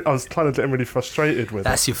was kind of getting really frustrated with it.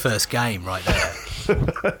 That's your first game right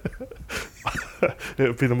there. It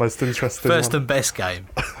would be the most interesting first one. And best game.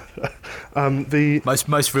 The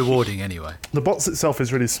most rewarding anyway. The box itself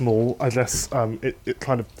is really small. I guess it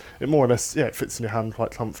more or less, yeah, it fits in your hand quite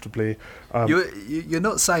comfortably. You're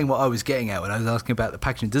not saying what I was getting at when I was asking about the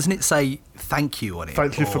packaging. Doesn't it say thank you on it?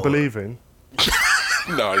 Thank you for believing.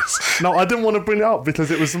 Nice. No, I didn't want to bring it up because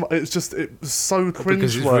it was so cringeworthy.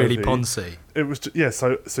 Because it's really poncy. It was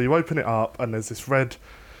so you open it up and there's this red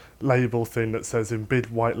label thing that says in big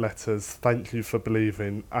white letters, "Thank you for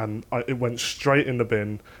believing," and it went straight in the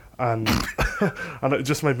bin, and and it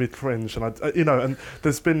just made me cringe. And and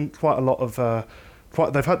there's been quite a lot of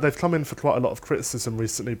they've come in for quite a lot of criticism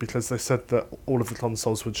recently because they said that all of the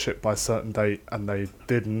consoles would ship by a certain date and they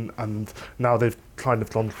didn't, and now they've kind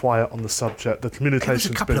of gone quiet on the subject. The communication's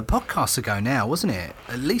it was a couple of podcasts ago now, wasn't it?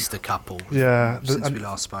 At least a couple. Yeah, since we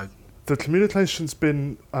last spoke. The communication's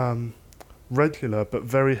been regular but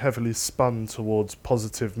very heavily spun towards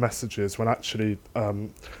positive messages when actually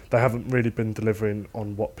they haven't really been delivering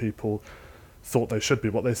on what people thought they should be,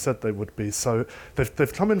 what they said they would be. So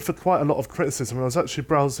they've come in for quite a lot of criticism. I was actually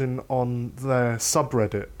browsing on their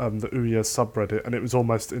subreddit, the Ouya subreddit, and it was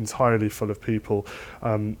almost entirely full of people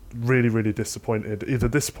really, really disappointed. Either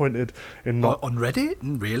disappointed in not... On Reddit?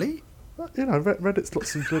 Really? You know, Reddit's got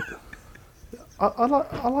some good... I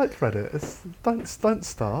like Reddit. Don't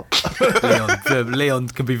start. Leon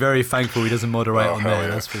can be very thankful he doesn't moderate on there. Yeah.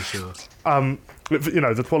 That's for sure. You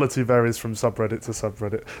know, the quality varies from subreddit to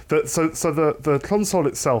subreddit. The console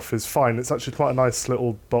itself is fine. It's actually quite a nice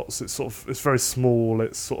little box. It's very small.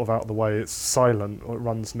 It's sort of out of the way. It's silent, or it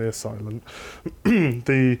runs near silent.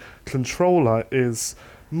 The controller is.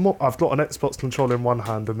 I've got an Xbox controller in one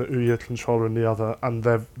hand and the Ouya controller in the other, and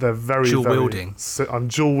they're very dual wielding. I'm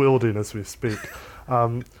dual wielding as we speak.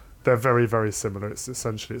 They're very, very similar.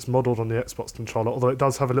 It's modelled on the Xbox controller, although it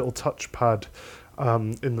does have a little touchpad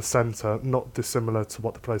in the centre, not dissimilar to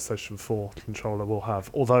what the PlayStation 4 controller will have.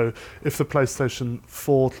 Although, if the PlayStation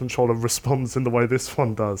 4 controller responds in the way this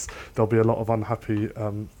one does, there'll be a lot of unhappy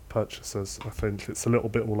purchasers. I think it's a little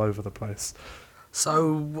bit all over the place.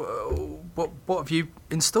 So, what have you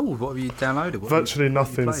installed? What have you downloaded? Virtually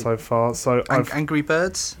nothing so far. So Angry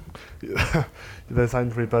Birds? There's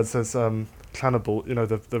Angry Birds, there's Cannibal, you know,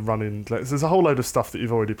 the running... There's a whole load of stuff that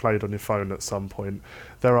you've already played on your phone at some point.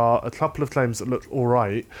 There are a couple of games that look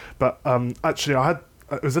alright, but actually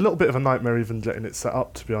it was a little bit of a nightmare even getting it set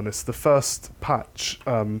up, to be honest. The first patch,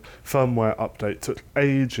 firmware update, took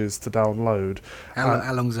ages to download.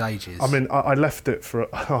 How long's ages? I mean, I left it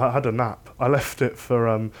for... I had a nap. I left it for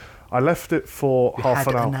half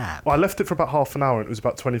an hour. Nap? Well, I left it for about half an hour and it was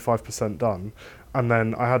about 25% done. And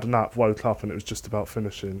then I had a nap, woke up, and it was just about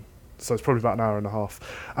finishing. So it's probably about an hour and a half.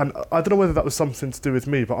 And I don't know whether that was something to do with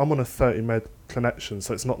me, but I'm on a 30 meg connection,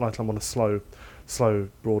 so it's not like I'm on a slow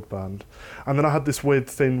broadband. And then I had this weird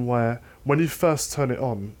thing where when you first turn it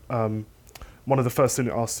on, one of the first things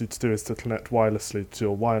it asks you to do is to connect wirelessly to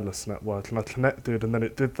your wireless network. And I connected, and then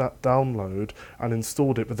it did that download and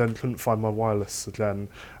installed it, but then couldn't find my wireless again.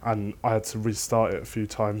 And I had to restart it a few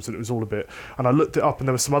times, and it was all a bit... And I looked it up, and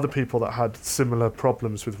there were some other people that had similar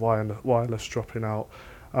problems with wireless dropping out.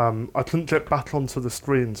 I couldn't get back onto the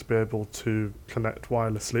screen to be able to connect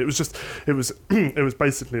wirelessly. It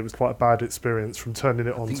was quite a bad experience from turning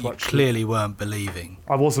it on to actually... clearly weren't believing.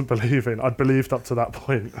 I wasn't believing. I'd believed up to that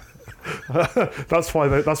point. That's why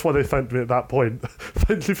they thanked me at that point.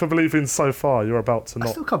 Thank you for believing so far. You're about to I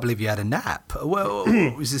not. still can't believe you had a nap. Well,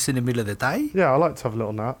 was this in the middle of the day? Yeah, I like to have a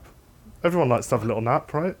little nap. Everyone likes to have a little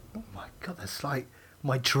nap, right? Oh my God, that's like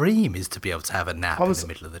my dream is to be able to have a nap in the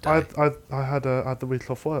middle of the day. I had the week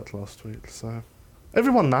off work last week, so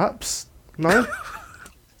everyone naps. No.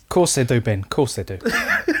 Of course they do, Ben. Of course they do.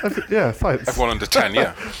 Yeah, thanks. Everyone under 10,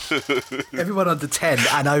 yeah. Everyone under 10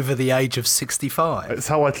 and over the age of 65. It's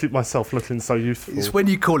how I keep myself looking so youthful. It's when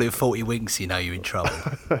you call it 40 winks, you know you're in trouble.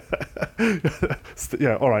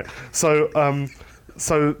 Yeah, all right. So,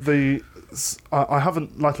 I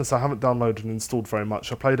haven't, like I said, I haven't downloaded and installed very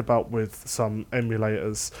much. I played about with some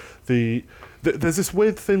emulators. There's this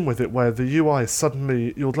weird thing with it where the UI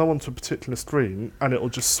suddenly, you'll go onto a particular screen and it'll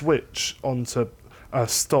just switch onto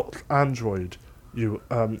stock Android.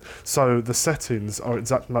 So the settings are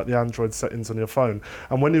exactly like the Android settings on your phone,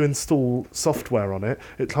 and when you install software on it,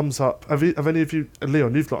 it comes up. Have any of you,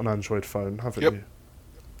 Leon? You've got an Android phone, haven't Yep. you?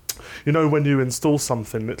 You know, when you install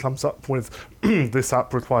something, it comes up with this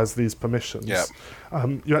app requires these permissions. Yep.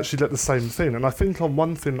 You actually get the same thing, and I think on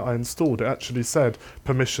one thing I installed, it actually said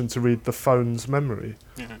permission to read the phone's memory.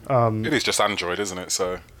 It is just Android, isn't it?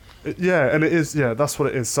 So Yeah, and it is. Yeah, that's what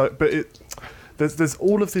it is. So, but there's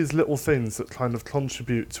all of these little things that kind of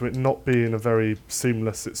contribute to it not being a very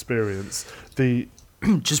seamless experience.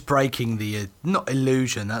 Just breaking the not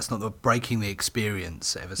illusion. That's not the breaking the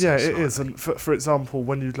experience ever so Yeah, it slightly. is. And for example,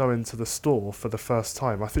 when you go into the store for the first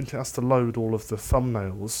time, I think it has to load all of the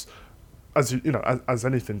thumbnails, as as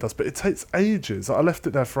anything does. But it takes ages. I left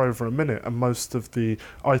it there for over a minute, and most of the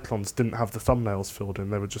icons didn't have the thumbnails filled in.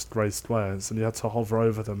 They were just grey squares, and you had to hover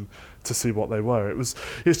over them to see what they were.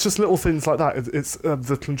 It's just little things like that. It's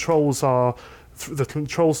the controls are the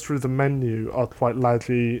controls through the menu are quite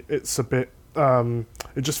laggy. It's a bit.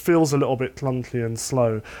 It just feels a little bit clunky and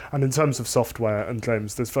slow. And in terms of software and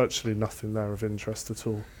games, there's virtually nothing there of interest at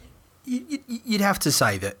all. You'd have to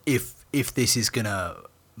say that if this is gonna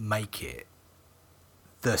make it,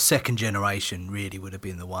 the second generation really would have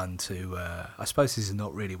been the one to. I suppose this is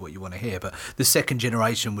not really what you want to hear, but the second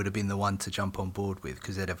generation would have been the one to jump on board with,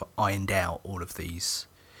 because they'd have ironed out all of these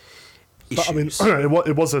issues. But I mean,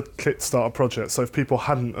 it was a Kickstarter project, so if people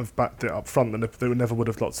hadn't have backed it up front, then they never would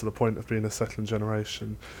have got to the point of being a second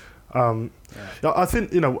generation. I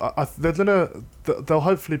think there'll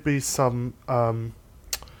hopefully be some.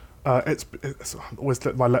 It's always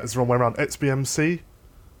get my letters the wrong way around. XBMC.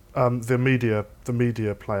 The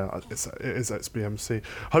media player, it is XBMC.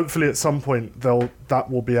 Hopefully at some point that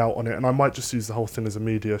will be out on it, and I might just use the whole thing as a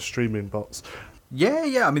media streaming box.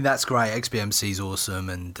 Yeah. I mean, that's great. XBMC's awesome,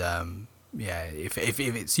 and if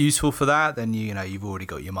it's useful for that, then you've already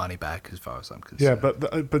got your money back as far as I'm concerned.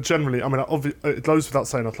 Yeah, but generally, I mean, it goes without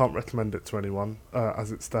saying, I can't recommend it to anyone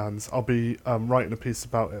as it stands. I'll be writing a piece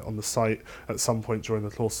about it on the site at some point during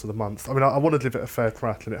the course of the month. I mean, I want to give it a fair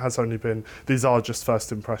crack, and it has only been. These are just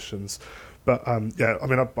first impressions. But I mean,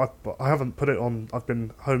 I haven't put it on. I've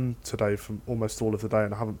been home today for almost all of the day,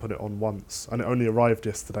 and I haven't put it on once. And it only arrived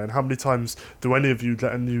yesterday. And how many times do any of you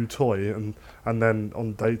get a new toy and then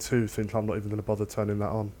on day 2 think I'm not even going to bother turning that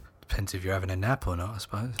on? Depends if you're having a nap or not, I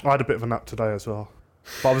suppose. I had a bit of a nap today as well,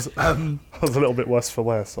 but I was I was a little bit worse for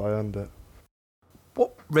wear, so I earned it.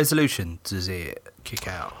 What resolution does it kick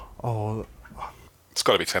out? Oh, it's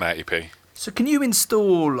got to be 1080p. So can you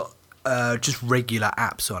install just regular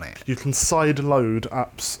apps on it? you can side load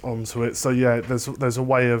apps onto it. So yeah, there's a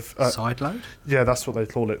way of Side load? yeah, that's what they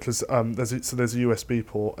call it. Because there's a USB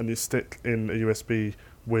port, and you stick in a USB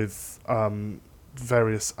with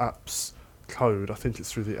various apps code. I think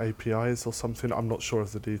it's through the APIs or something. I'm not sure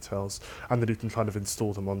of the details. And then you can kind of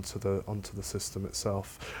install them onto the system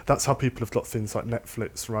itself. That's how people have got things like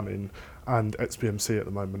Netflix running and XBMC at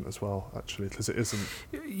the moment as well, actually, because it isn't.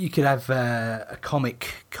 You could have a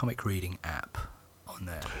comic reading app on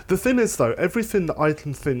there. The thing is, though, everything that I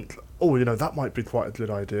can think, that might be quite a good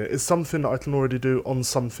idea, is something that I can already do on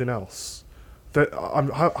something else. That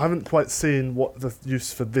I haven't quite seen what the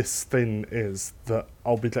use for this thing is, that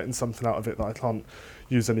I'll be getting something out of it that I can't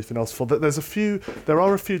use anything else for. There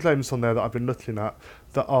are a few games on there that I've been looking at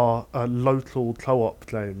that are local co-op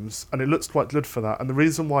games, and it looks quite good for that. And the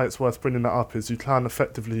reason why it's worth bringing that up is you can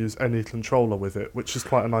effectively use any controller with it, which is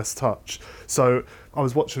quite a nice touch. So I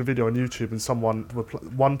was watching a video on YouTube,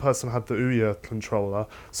 and one person had the Ouya controller,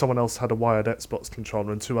 someone else had a wired Xbox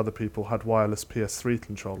controller, and 2 other people had wireless PS3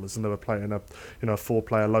 controllers, and they were playing a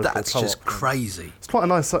 4-player local That's co-op. just crazy. It's quite a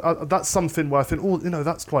nice. That's something where I think,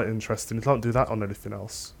 that's quite interesting. You can't do that on anything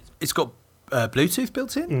else. It's got Bluetooth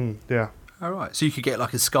built in? Yeah. All right. So you could get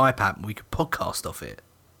like a Skype app and we could podcast off it.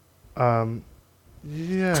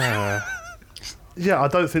 Yeah. Yeah, I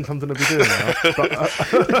don't think I'm going to be doing that.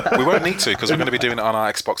 But, We won't need to, because we're going to be doing it on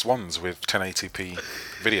our Xbox Ones with 1080p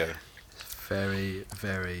video. Very,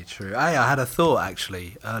 very true. Hey, I had a thought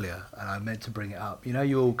actually earlier, and I meant to bring it up. You know,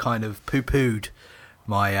 you all kind of poo-pooed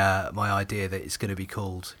my idea that it's going to be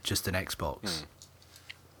called just an Xbox.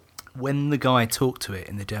 When the guy talked to it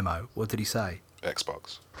in the demo, what did he say?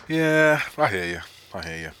 Xbox. Yeah, I hear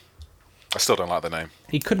you. I still don't like the name.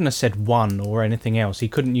 He couldn't have said one or anything else. He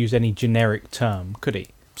couldn't use any generic term, could he?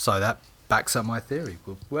 So that backs up my theory.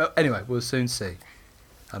 Well, anyway, we'll soon see.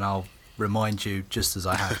 And I'll remind you just as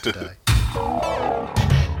I have today.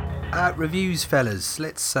 Reviews, fellas.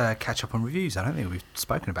 Let's catch up on reviews. I don't think we've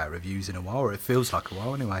spoken about reviews in a while, or it feels like a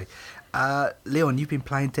while anyway. Leon, you've been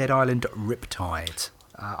playing Dead Island Riptide.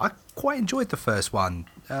 I quite enjoyed the first one.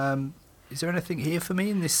 Is there anything here for me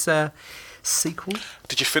in this sequel?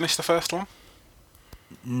 Did you finish the first one?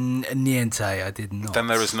 Niente, I did not. Then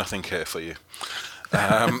there is nothing here for you.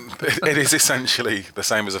 It is essentially the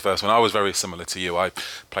same as the first one. I was very similar to you. I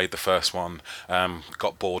played the first one,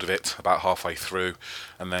 got bored of it about halfway through,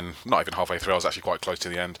 and then not even halfway through, I was actually quite close to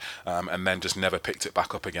the end, and then just never picked it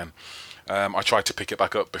back up again. I tried to pick it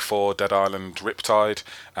back up before Dead Island Riptide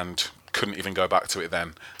and couldn't even go back to it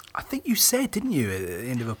then. I think you said, didn't you, at the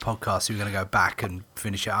end of a podcast, you were going to go back and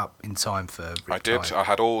finish it up in time for Riptide. I did. I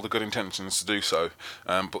had all the good intentions to do so,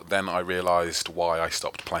 but then I realised why I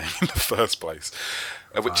stopped playing in the first place,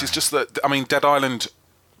 which is just that, I mean, Dead Island,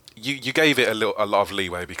 you gave it a lot of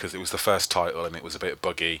leeway because it was the first title and it was a bit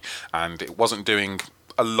buggy and it wasn't doing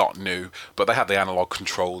a lot new, but they had the analog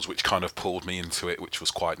controls which kind of pulled me into it, which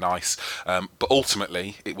was quite nice, but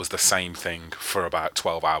ultimately it was the same thing for about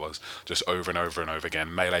 12 hours, just over and over and over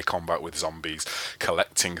again. Melee combat with zombies,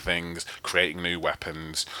 collecting things, creating new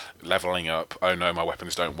weapons, leveling up, oh no, my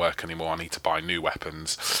weapons don't work anymore, I need to buy new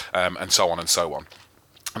weapons, and so on and so on.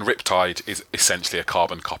 And Riptide is essentially a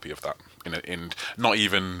carbon copy of that, in not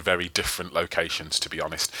even very different locations, to be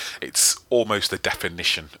honest. It's almost the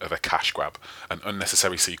definition of a cash grab, an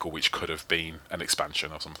unnecessary sequel which could have been an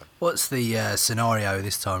expansion or something. What's the scenario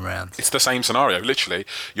this time around? It's the same scenario, literally.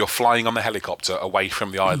 You're flying on the helicopter away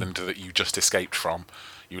from the island that you just escaped from.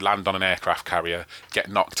 You land on an aircraft carrier, get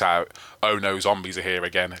knocked out, oh no, zombies are here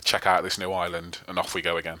again, check out this new island, and off we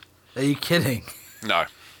go again. Are you kidding? No.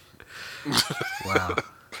 Wow.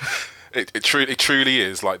 It truly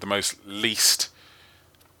is like the most least.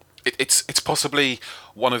 It's possibly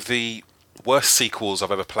one of the worst sequels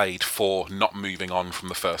I've ever played for not moving on from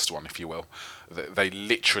the first one, if you will. They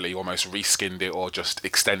literally almost reskinned it or just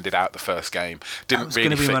extended out the first game. Didn't That was really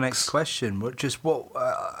going to be fix. my next question. What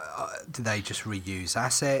did they just reuse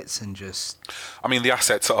assets and just? I mean, the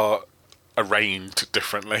assets are arranged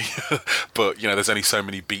differently, but there's only so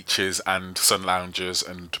many beaches and sun loungers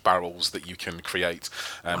and barrels that you can create.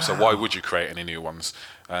 So why would you create any new ones?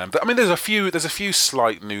 But I mean, there's a few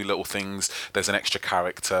slight new little things. There's an extra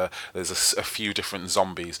character. There's a few different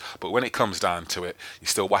zombies. But when it comes down to it, you're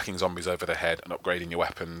still whacking zombies over the head and upgrading your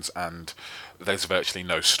weapons, and there's virtually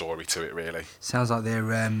no story to it, really. Sounds like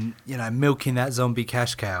they're milking that zombie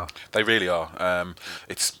cash cow. They really are.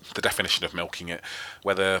 It's the definition of milking it.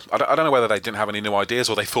 I don't know whether they didn't have any new ideas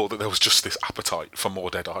or they thought that there was just this appetite for more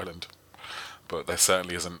Dead Island. But there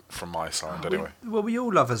certainly isn't from my side, anyway. We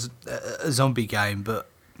all love a zombie game, but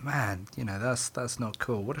man, that's not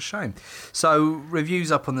cool. What a shame. So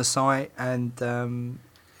reviews up on the site, and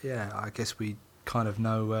I guess we kind of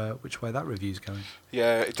know which way that review's going.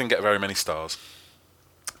 Yeah, it didn't get very many stars.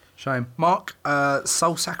 Shame. Mark,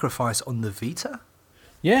 Soul Sacrifice on the Vita?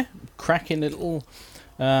 Yeah, cracking little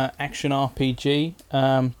action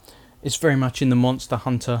RPG. It's very much in the Monster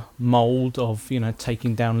Hunter mould of,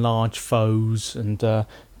 taking down large foes and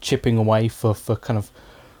chipping away for kind of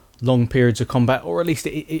long periods of combat, or at least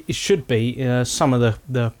it should be. Some of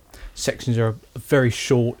the sections are very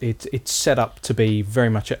short. It's set up to be very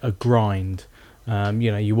much a grind.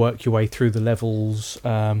 You work your way through the levels,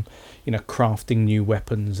 crafting new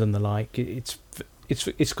weapons and the like.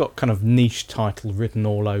 It's got kind of niche title written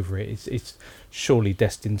all over it. It's surely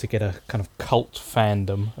destined to get a kind of cult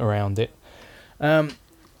fandom around it.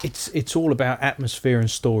 It's all about atmosphere and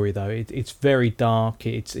story, though. It's very dark.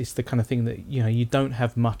 It's the kind of thing that you don't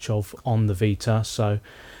have much of on the Vita, so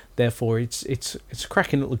therefore it's a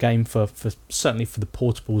cracking little game for certainly for the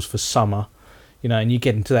portables for summer. And you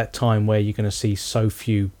get into that time where you're going to see so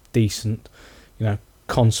few decent,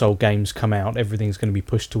 console games come out. Everything's going to be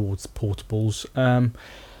pushed towards the portables. And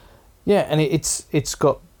it's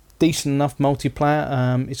got decent enough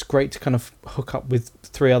multiplayer. It's great to kind of hook up with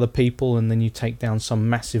 3 other people, and then you take down some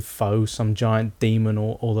massive foe, some giant demon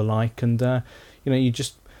or the like, and you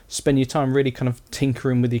just spend your time really kind of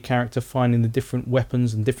tinkering with your character, finding the different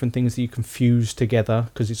weapons and different things that you can fuse together,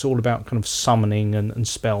 because it's all about kind of summoning and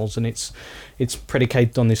spells, and it's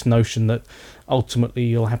predicated on this notion that ultimately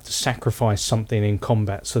you'll have to sacrifice something in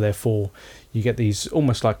combat, so therefore you get these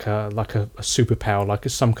almost like a superpower, like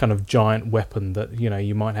some kind of giant weapon that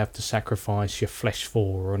you might have to sacrifice your flesh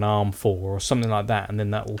for, or an arm for, or something like that, and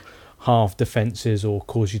then that will halve defenses or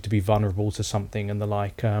cause you to be vulnerable to something and the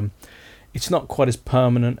like. It's not quite as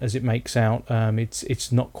permanent as it makes out.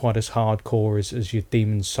 It's not quite as hardcore as your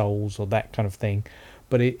Demon's Souls or that kind of thing,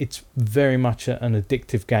 but it's very much an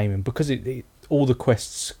addictive game, and because all the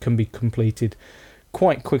quests can be completed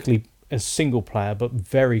quite quickly as single player, but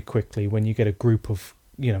very quickly when you get a group of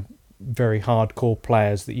very hardcore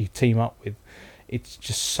players that you team up with, it's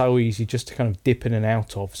just so easy just to kind of dip in and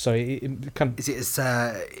out of. So it kind of, is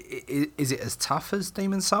it as tough as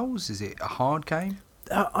Demon's Souls? Is it a hard game?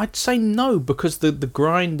 I'd say no, because the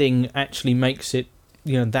grinding actually makes it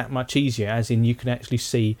that much easier. As in, you can actually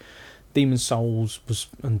see Demon's Souls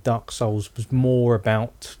and Dark Souls was more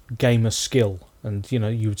about gamer skill, and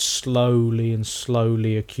you would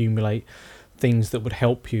slowly accumulate things that would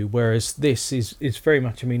help you. Whereas this is very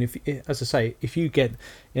much. I mean, if you get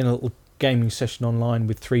in a little gaming session online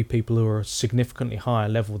with 3 people who are significantly higher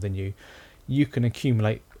level than you can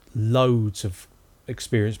accumulate loads of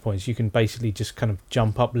experience points. You can basically just kind of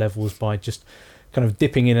jump up levels by just kind of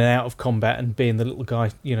dipping in and out of combat and being the little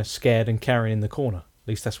guy, scared and carrying in the corner. At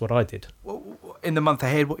least that's what I did. In the month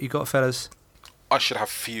ahead, what you got, fellas? I should have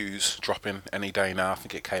Fuse dropping any day now. I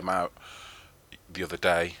think it came out the other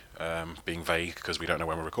day, being vague because we don't know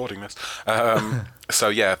when we're recording this. So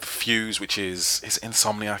yeah, Fuse, which is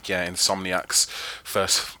Insomniac. Yeah, Insomniac's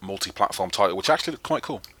first multi-platform title, which actually looked quite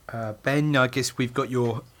cool. Ben, I guess we've got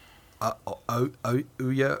your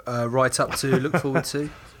Ouya right up to look forward to.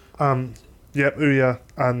 Yep, Ouya,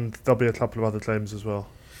 and there'll be a couple of other games as well.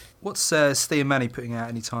 What's Steve Manny putting out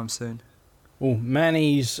anytime soon? Well,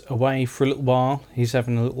 Manny's away for a little while. He's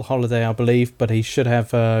having a little holiday, I believe, but he should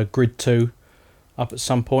have Grid 2 up at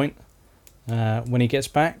some point when he gets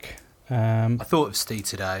back. I thought of Steve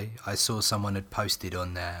today. I saw someone had posted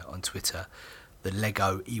on Twitter, the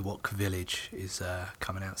Lego Ewok Village is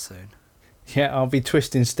coming out soon. Yeah, I'll be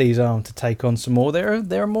twisting Steve's arm to take on some more. There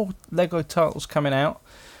are more Lego titles coming out.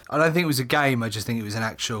 I don't think it was a game. I just think it was an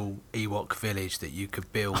actual Ewok village that you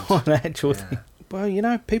could build. An actual thing.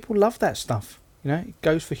 Well, people love that stuff. It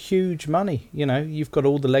goes for huge money. You've got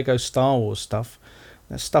all the Lego Star Wars stuff.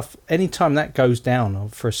 That stuff, anytime that goes down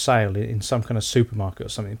for a sale in some kind of supermarket or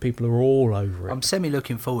something, people are all over it. I'm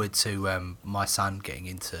semi-looking forward to my son getting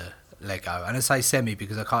into Lego. And I say semi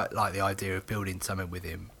because I quite like the idea of building something with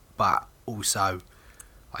him. But also,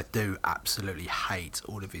 I do absolutely hate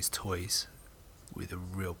all of his toys with a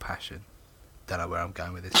real passion. Don't know where I'm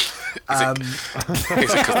going with this. Is it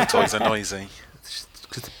because the toys are noisy?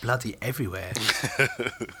 Because they're bloody everywhere.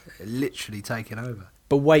 Literally taking over.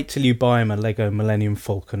 But wait till you buy him a Lego Millennium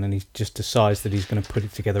Falcon and he just decides that he's going to put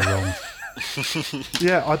it together wrong.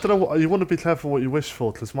 Yeah, I don't know what you want to be careful what you wish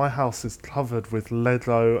for, because my house is covered with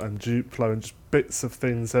Lego and Duplo and just bits of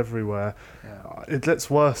things everywhere. Yeah. It gets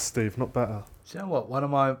worse, Steve, not better. Do you know what? One of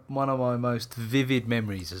my most vivid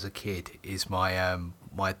memories as a kid is my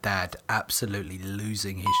my dad absolutely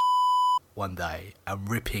losing his one day and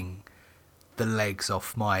ripping the legs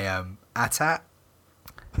off my AT-AT.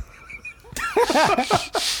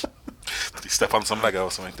 Did he step on some Lego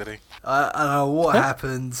or something, did he? I don't know what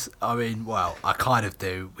happened. I mean, well, I kind of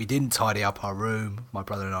do. We didn't tidy up our room. My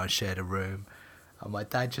brother and I shared a room. And my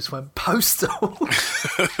dad just went postal.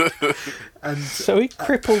 And so he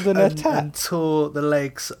crippled an AT-AT. And tore the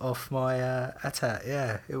legs off my AT-AT.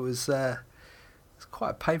 Yeah, it was quite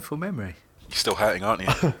a painful memory. You're still hurting, aren't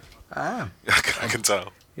you? I am. I can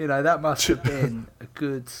tell. That must have been a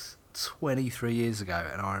good 23 years ago,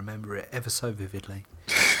 and I remember it ever so vividly.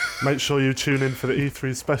 Make sure you tune in for the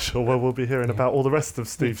E3 special where we'll be hearing about all the rest of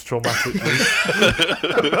Steve's traumatic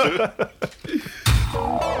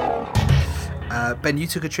Ben, you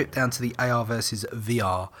took a trip down to the AR versus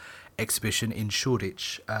VR exhibition in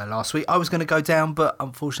Shoreditch last week. I was going to go down, but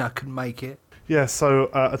unfortunately I couldn't make it. Yeah, so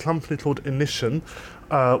a company called Inition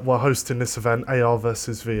were hosting this event, AR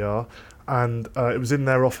versus VR, and it was in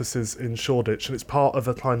their offices in Shoreditch, and it's part of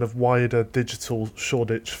a kind of wider digital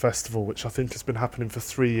Shoreditch festival, which I think has been happening for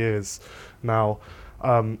 3 years now,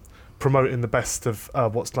 promoting the best of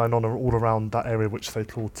what's going on all around that area, which they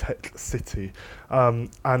call Tech City.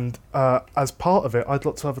 And as part of it, I'd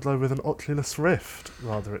like to have a go with an Oculus Rift,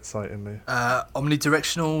 rather excitingly.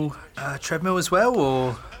 Omnidirectional treadmill as well,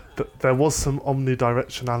 or...? There was some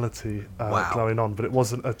omnidirectionality Wow. going on, but it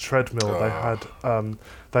wasn't a treadmill.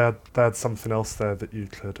 They had something else there that you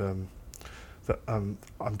could.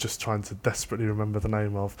 I'm just trying to desperately remember the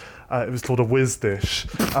name of. It was called a whiz dish,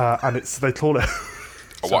 and they call it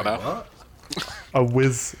A what now? What? a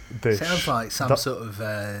whiz dish. Sounds like some sort of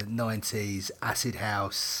 90s acid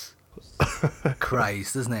house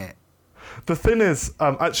craze, doesn't it? The thing is,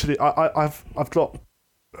 actually, I've got.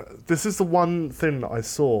 This is the one thing that I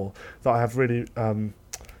saw that I have really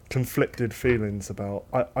conflicted feelings about.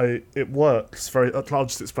 It works very. I'll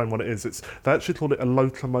just explain what it is. They actually call it a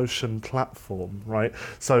locomotion platform, right?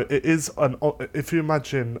 So it is if you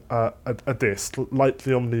imagine a disc like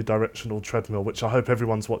the omnidirectional treadmill, which I hope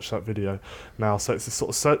everyone's watched that video now. So it's a sort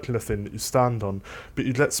of circular thing that you stand on, but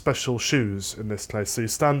you get special shoes in this case. So you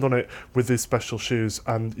stand on it with these special shoes,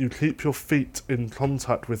 and you keep your feet in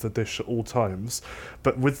contact with the dish at all times.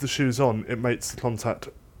 But with the shoes on, it makes the contact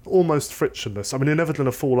almost frictionless. I mean, you're never going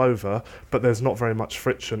to fall over, but there's not very much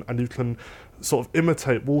friction, and you can sort of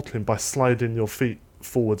imitate walking by sliding your feet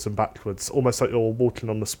forwards and backwards, almost like you're walking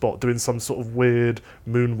on the spot, doing some sort of weird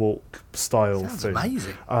moonwalk style Sounds thing.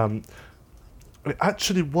 amazing. It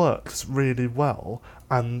actually works really well,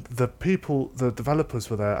 and the developers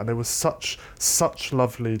were there, and they were such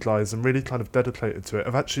lovely guys and really kind of dedicated to it.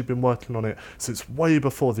 I've actually been working on it since way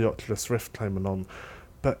before the Oculus Rift came along.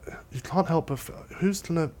 But you can't help but who's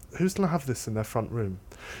gonna have this in their front room?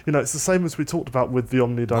 You know, it's the same as we talked about with the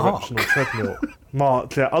omnidirectional treadmill.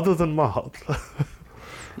 Mark, yeah, other than Mark.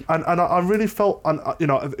 and I really felt, and you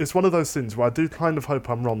know, it's one of those things where I do kind of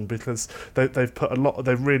hope I'm wrong, because they've put a lot.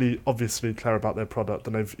 They really obviously care about their product,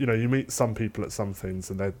 and you meet some people at some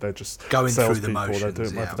things, and they're just Going through the salespeople. They're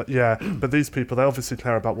motions, doing yeah. But these people, they obviously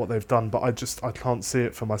care about what they've done. But I can't see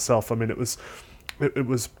it for myself. I mean, it was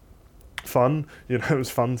fun, you know, it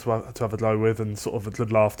was fun to have a go with, and sort of a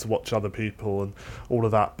good laugh to watch other people and all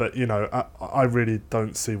of that. But you know, I really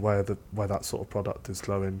don't see where that sort of product is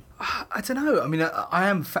going. I don't know. I mean, I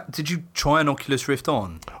am. Did you try an Oculus Rift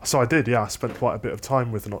on? So I did, yeah. I spent quite a bit of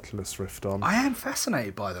time with an Oculus Rift on. I am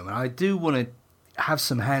fascinated by them, and I do want to have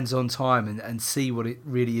some hands-on time and see what it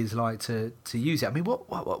really is like to use it. I mean, what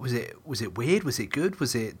was it? Was it weird? Was it good?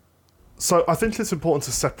 Was it? So I think it's important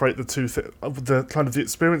to separate the two things. The kind of the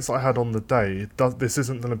experience I had on the day, this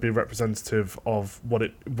isn't going to be representative of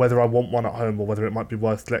whether I want one at home or whether it might be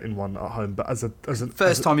worth getting one at home. But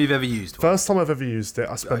First time you've ever used one? First time I've ever used it.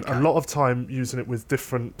 I spent a lot of time using it with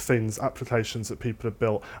different things, applications that people have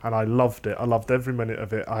built, and I loved it. I loved every minute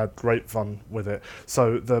of it. I had great fun with it.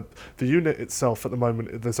 So the unit itself at the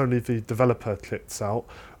moment, there's only the developer kits out,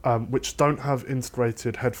 which don't have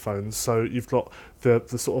integrated headphones. So you've got the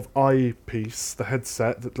sort of eyepiece, the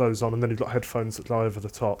headset that goes on, and then you've got headphones that go over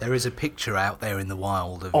the top. There is a picture out there in the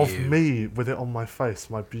wild of you. Me with it on my face,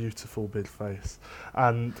 my beautiful big face,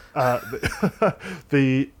 and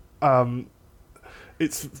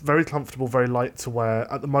it's very comfortable, very light to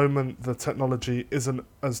wear. At the moment, the technology isn't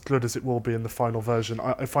as good as it will be in the final version.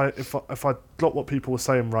 If I got what people were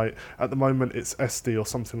saying right, at the moment it's SD or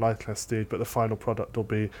something like SD, but the final product will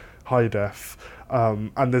be high def.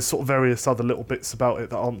 And there's sort of various other little bits about it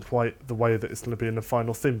that aren't quite the way that it's going to be in the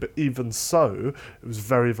final thing. But even so, it was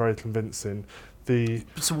very, very convincing.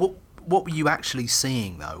 So what were you actually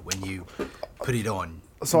seeing though when you put it on?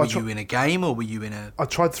 So were you in a game or were you in a... I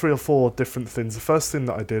tried 3 or 4 different things. The first thing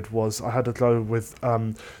that I did was I had a go with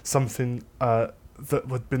something that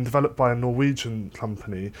had been developed by a Norwegian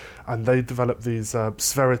company, and they developed these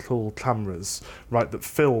spherical cameras, right, that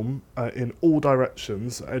film in all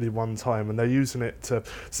directions at any one time, and they're using it to...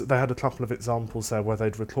 So they had a couple of examples there where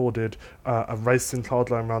they'd recorded a racing car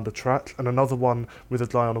going around a track, and another one with a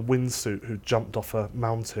guy on a windsuit who jumped off a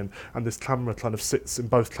mountain, and this camera kind of sits in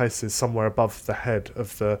both places somewhere above the head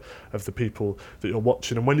of the people that you're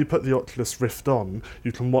watching. And when you put the Oculus Rift on,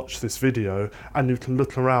 you can watch this video, and you can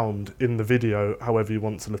look around in the video however you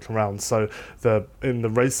want to look around. So in the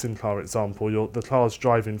racing car example, the car's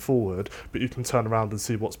driving forward, but you can turn around and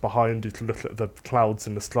see what's behind. You can look at the clouds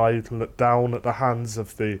in the sky. You can look down at the hands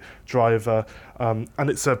of the driver, and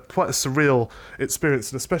it's quite a surreal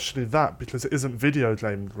experience, and especially that because it isn't video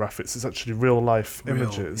game graphics, it's actually real life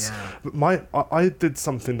images. Yeah. But I did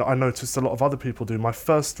something that I noticed a lot of other people do. My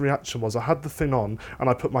first reaction was I had the thing on and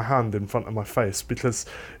I put my hand in front of my face because,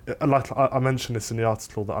 like I mentioned this in the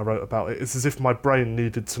article that I wrote about it, it's as if my brain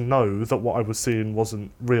needed to know that what I was seeing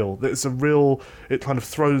wasn't real. It kind of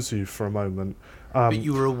throws you for a moment. But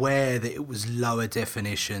you were aware that it was lower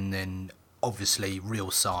definition than obviously real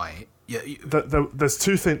sight. Yeah, there's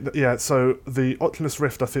two things. Yeah, so the Oculus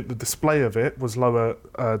Rift, I think the display of it was lower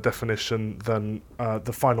definition than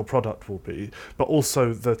the final product will be, but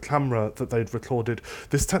also the camera that they'd recorded.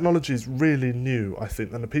 This technology is really new, I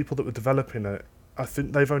think, and the people that were developing it, I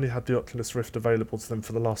think they've only had the Oculus Rift available to them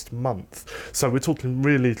for the last month. So we're talking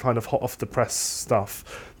really kind of hot off the press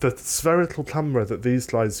stuff. The spherical camera that these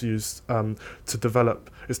guys used to develop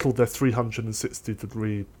is called their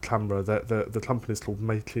 360-degree camera. The company is called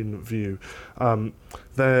Making View.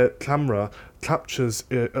 Their camera captures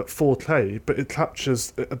it at 4K, but it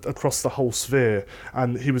captures it across the whole sphere.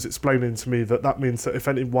 And he was explaining to me that means that if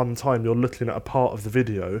any one time you're looking at a part of the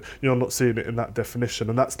video, you're not seeing it in that definition.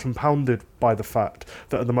 And that's compounded by the fact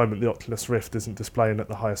that at the moment the Oculus Rift isn't displaying at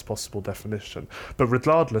the highest possible definition. But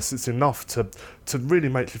regardless, it's enough to really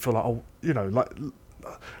make you feel like, oh, you know,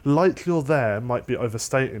 like you're there might be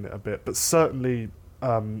overstating it a bit, but certainly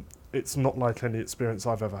it's not like any experience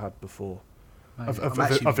I've ever had before. I'm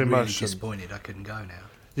actually of really immersion. disappointed I couldn't go now.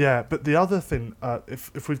 Yeah, but the other thing,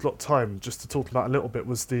 if we've got time, just to talk about a little bit,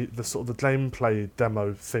 was the sort of the gameplay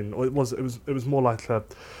demo thing. Or it was more like a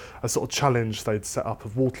sort of challenge they'd set up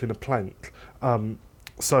of walking a plank.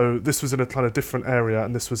 So this was in a kind of different area,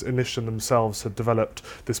 and this was Inition themselves had developed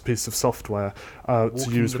this piece of software to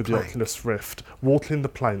use with the Oculus Rift. Walking the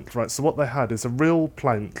plank, right? So what they had is a real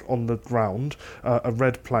plank on the ground, a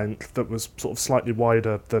red plank that was sort of slightly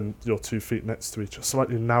wider than your 2 feet next to each other,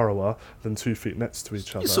 slightly narrower than 2 feet next to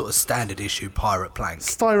each other. Your sort of standard issue pirate plank.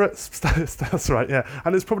 That's right, yeah.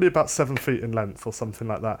 And it's probably about 7 feet in length or something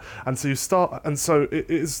like that. And so you start, and so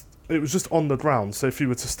it was just on the ground, so if you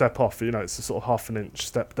were to step off, you know, it's a sort of half an inch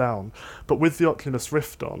step down. But with the Oculus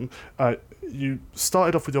Rift on, you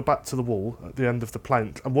started off with your back to the wall at the end of the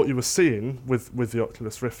plank, and what you were seeing with the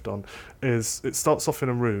Oculus Rift on is it starts off in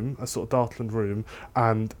a room, a sort of darkened room,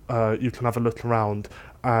 and you can have a look around,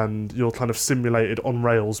 and you're kind of simulated on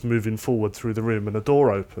rails moving forward through the room, and a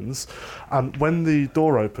door opens, and when the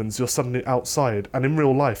door opens you're suddenly outside, and in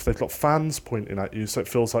real life they've got fans pointing at you, so it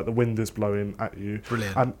feels like the wind is blowing at you.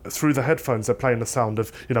 Brilliant. And through the headphones they're playing the sound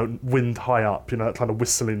of, you know, wind high up, you know, kind of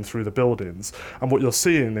whistling through the buildings, and what you're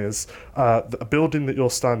seeing is a building that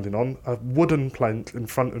you're standing on, a wooden plank in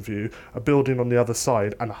front of you, a building on the other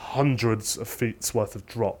side, and hundreds of feet's worth of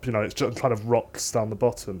drop, you know, it's just kind of rocks down the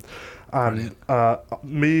bottom. And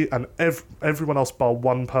me and everyone else bar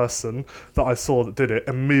one person that I saw that did it,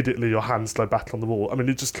 immediately your hands go back on the wall. I mean,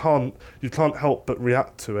 you can't help but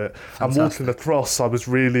react to it. Fantastic. And walking across, I was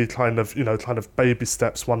really kind of baby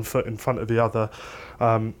steps, 1 foot in front of the other.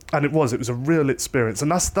 And it was a real experience.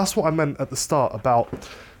 And that's what I meant at the start about,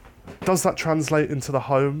 does that translate into the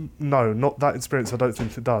home? No, not that experience, I don't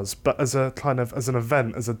think it does. But as an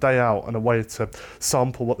event, as a day out and a way to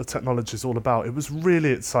sample what the technology is all about, it was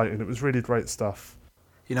really exciting. It was really great stuff.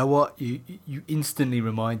 You know what? You instantly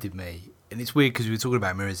reminded me, and it's weird because we were talking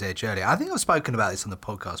about Mirror's Edge earlier. I think I've spoken about this on the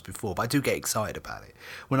podcast before, but I do get excited about it.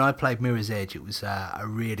 When I played Mirror's Edge, it was a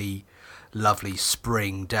really lovely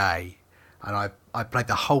spring day, and I played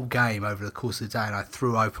the whole game over the course of the day, and I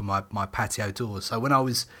threw open my patio doors. So when I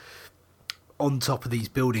was on top of these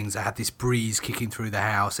buildings, I had this breeze kicking through the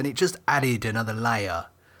house, and it just added another layer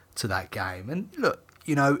to that game. And look,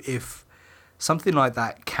 you know, if something like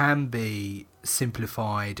that can be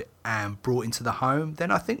simplified and brought into the home,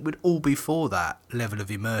 then I think we'd all be for that level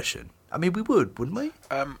of immersion. I mean, we would, wouldn't we?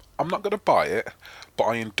 I'm not going to buy it, but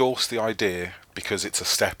I endorse the idea because it's a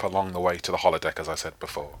step along the way to the holodeck, as I said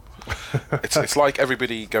before. It's like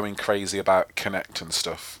everybody going crazy about Kinect and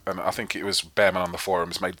stuff, and I think it was Bearman on the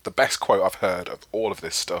forums made the best quote I've heard of all of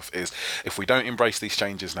this stuff is, if we don't embrace these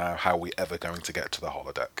changes now, how are we ever going to get to the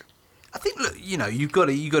holodeck? I think, look, you know, you've got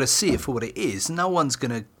to see it for what it is. No one's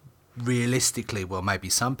going to realistically, well, maybe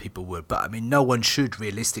some people would, but I mean, no one should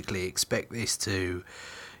realistically expect this to,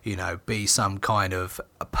 you know, be some kind of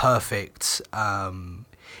a perfect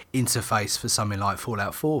interface for something like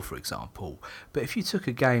Fallout 4, for example. But if you took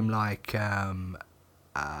a game like,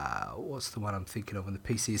 what's the one I'm thinking of on the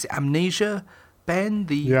PC? Is it Amnesia, Ben?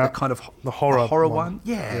 The kind of the horror one?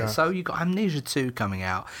 Yeah, so you got Amnesia 2 coming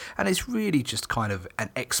out, and it's really just kind of an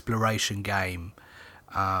exploration game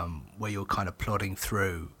where you're kind of plodding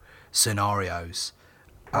through scenarios.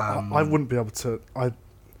 I wouldn't be able to.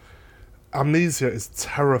 Amnesia is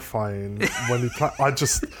terrifying when you play.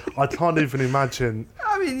 I can't even imagine.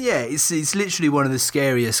 I mean, yeah, it's literally one of the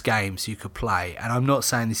scariest games you could play, and I'm not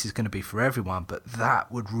saying this is going to be for everyone, but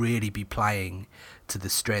that would really be playing to the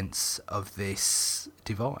strengths of this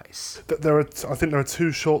device. I think there are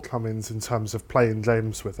two shortcomings in terms of playing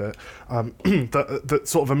games with it that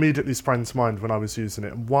sort of immediately sprang to mind when I was using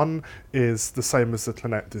it. And one is the same as the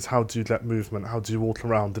Kinect, is how do you get movement, how do you walk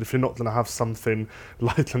around, and if you're not going to have something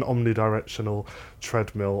like an omnidirectional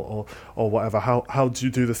treadmill or whatever, how do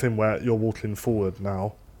you do the thing where you're walking forward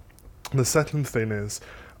now? And the second thing is,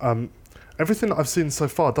 everything that I've seen so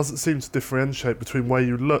far doesn't seem to differentiate between where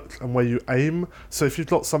you look and where you aim. So if you've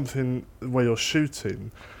got something where you're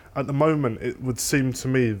shooting, at the moment it would seem to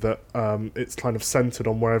me that it's kind of centred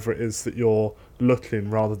on wherever it is that you're looking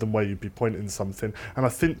rather than where you'd be pointing something. And I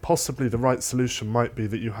think possibly the right solution might be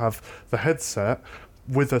that you have the headset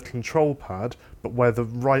with a control pad, but where the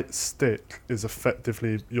right stick is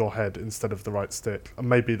effectively your head instead of the right stick, and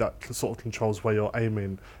maybe that sort of controls where you're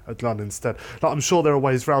aiming a gun instead. Like, I'm sure there are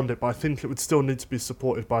ways around it, but I think it would still need to be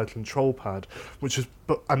supported by a control pad,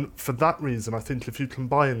 and for that reason, I think if you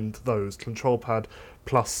combined those control pad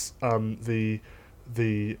plus the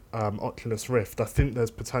Oculus Rift, I think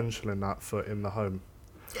there's potential in that for in the home.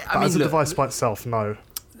 Yeah, but as a device by itself, no.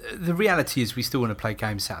 The reality is we still want to play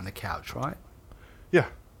games sat on the couch, right? Yeah.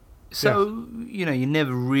 So, you're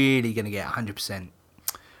never really going to get 100%,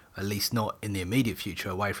 at least not in the immediate future,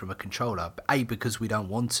 away from a controller. A, because we don't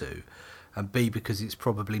want to, and B, because it's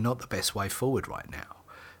probably not the best way forward right now.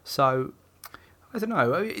 So, I don't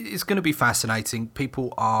know. It's going to be fascinating.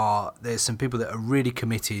 There's some people that are really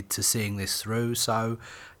committed to seeing this through. So,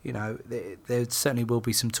 there certainly will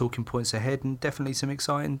be some talking points ahead and definitely some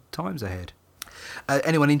exciting times ahead.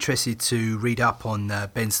 Anyone interested to read up on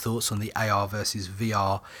Ben's thoughts on the AR versus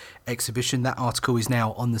VR exhibition, that article is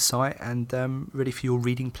now on the site and ready for your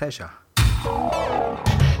reading pleasure.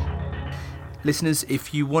 Listeners,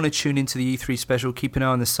 if you want to tune into the E3 special, keep an eye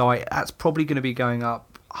on the site. That's probably going to be going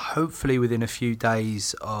up hopefully within a few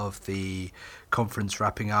days of the conference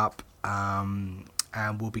wrapping up.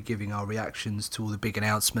 And we'll be giving our reactions to all the big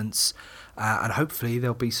announcements, and hopefully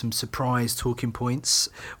there'll be some surprise talking points.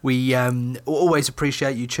 We always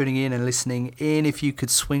appreciate you tuning in and listening in. If you could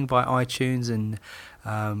swing by iTunes and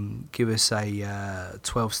give us a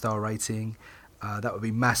 12-star rating, that would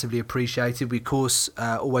be massively appreciated. We, of course,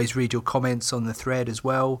 always read your comments on the thread as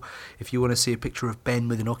well. If you want to see a picture of Ben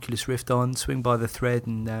with an Oculus Rift on, swing by the thread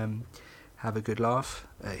and have a good laugh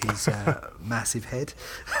at his massive head.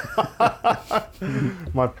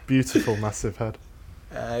 My beautiful massive head.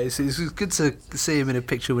 It's good to see him in a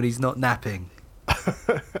picture when he's not napping.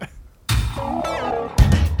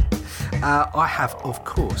 I have, of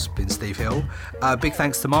course, been Steve Hill. Big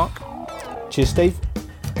thanks to Mark. Cheers, Steve.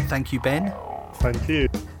 Thank you, Ben. Thank you.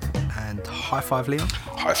 And high five, Leon.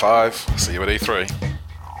 High five. See you at E3.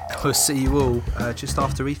 We'll see you all just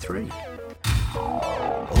after E3.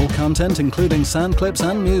 All content, including sound clips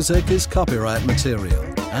and music, is copyright material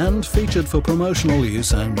and featured for promotional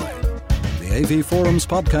use only. The AV Forums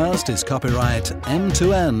podcast is copyright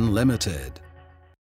M2N Limited.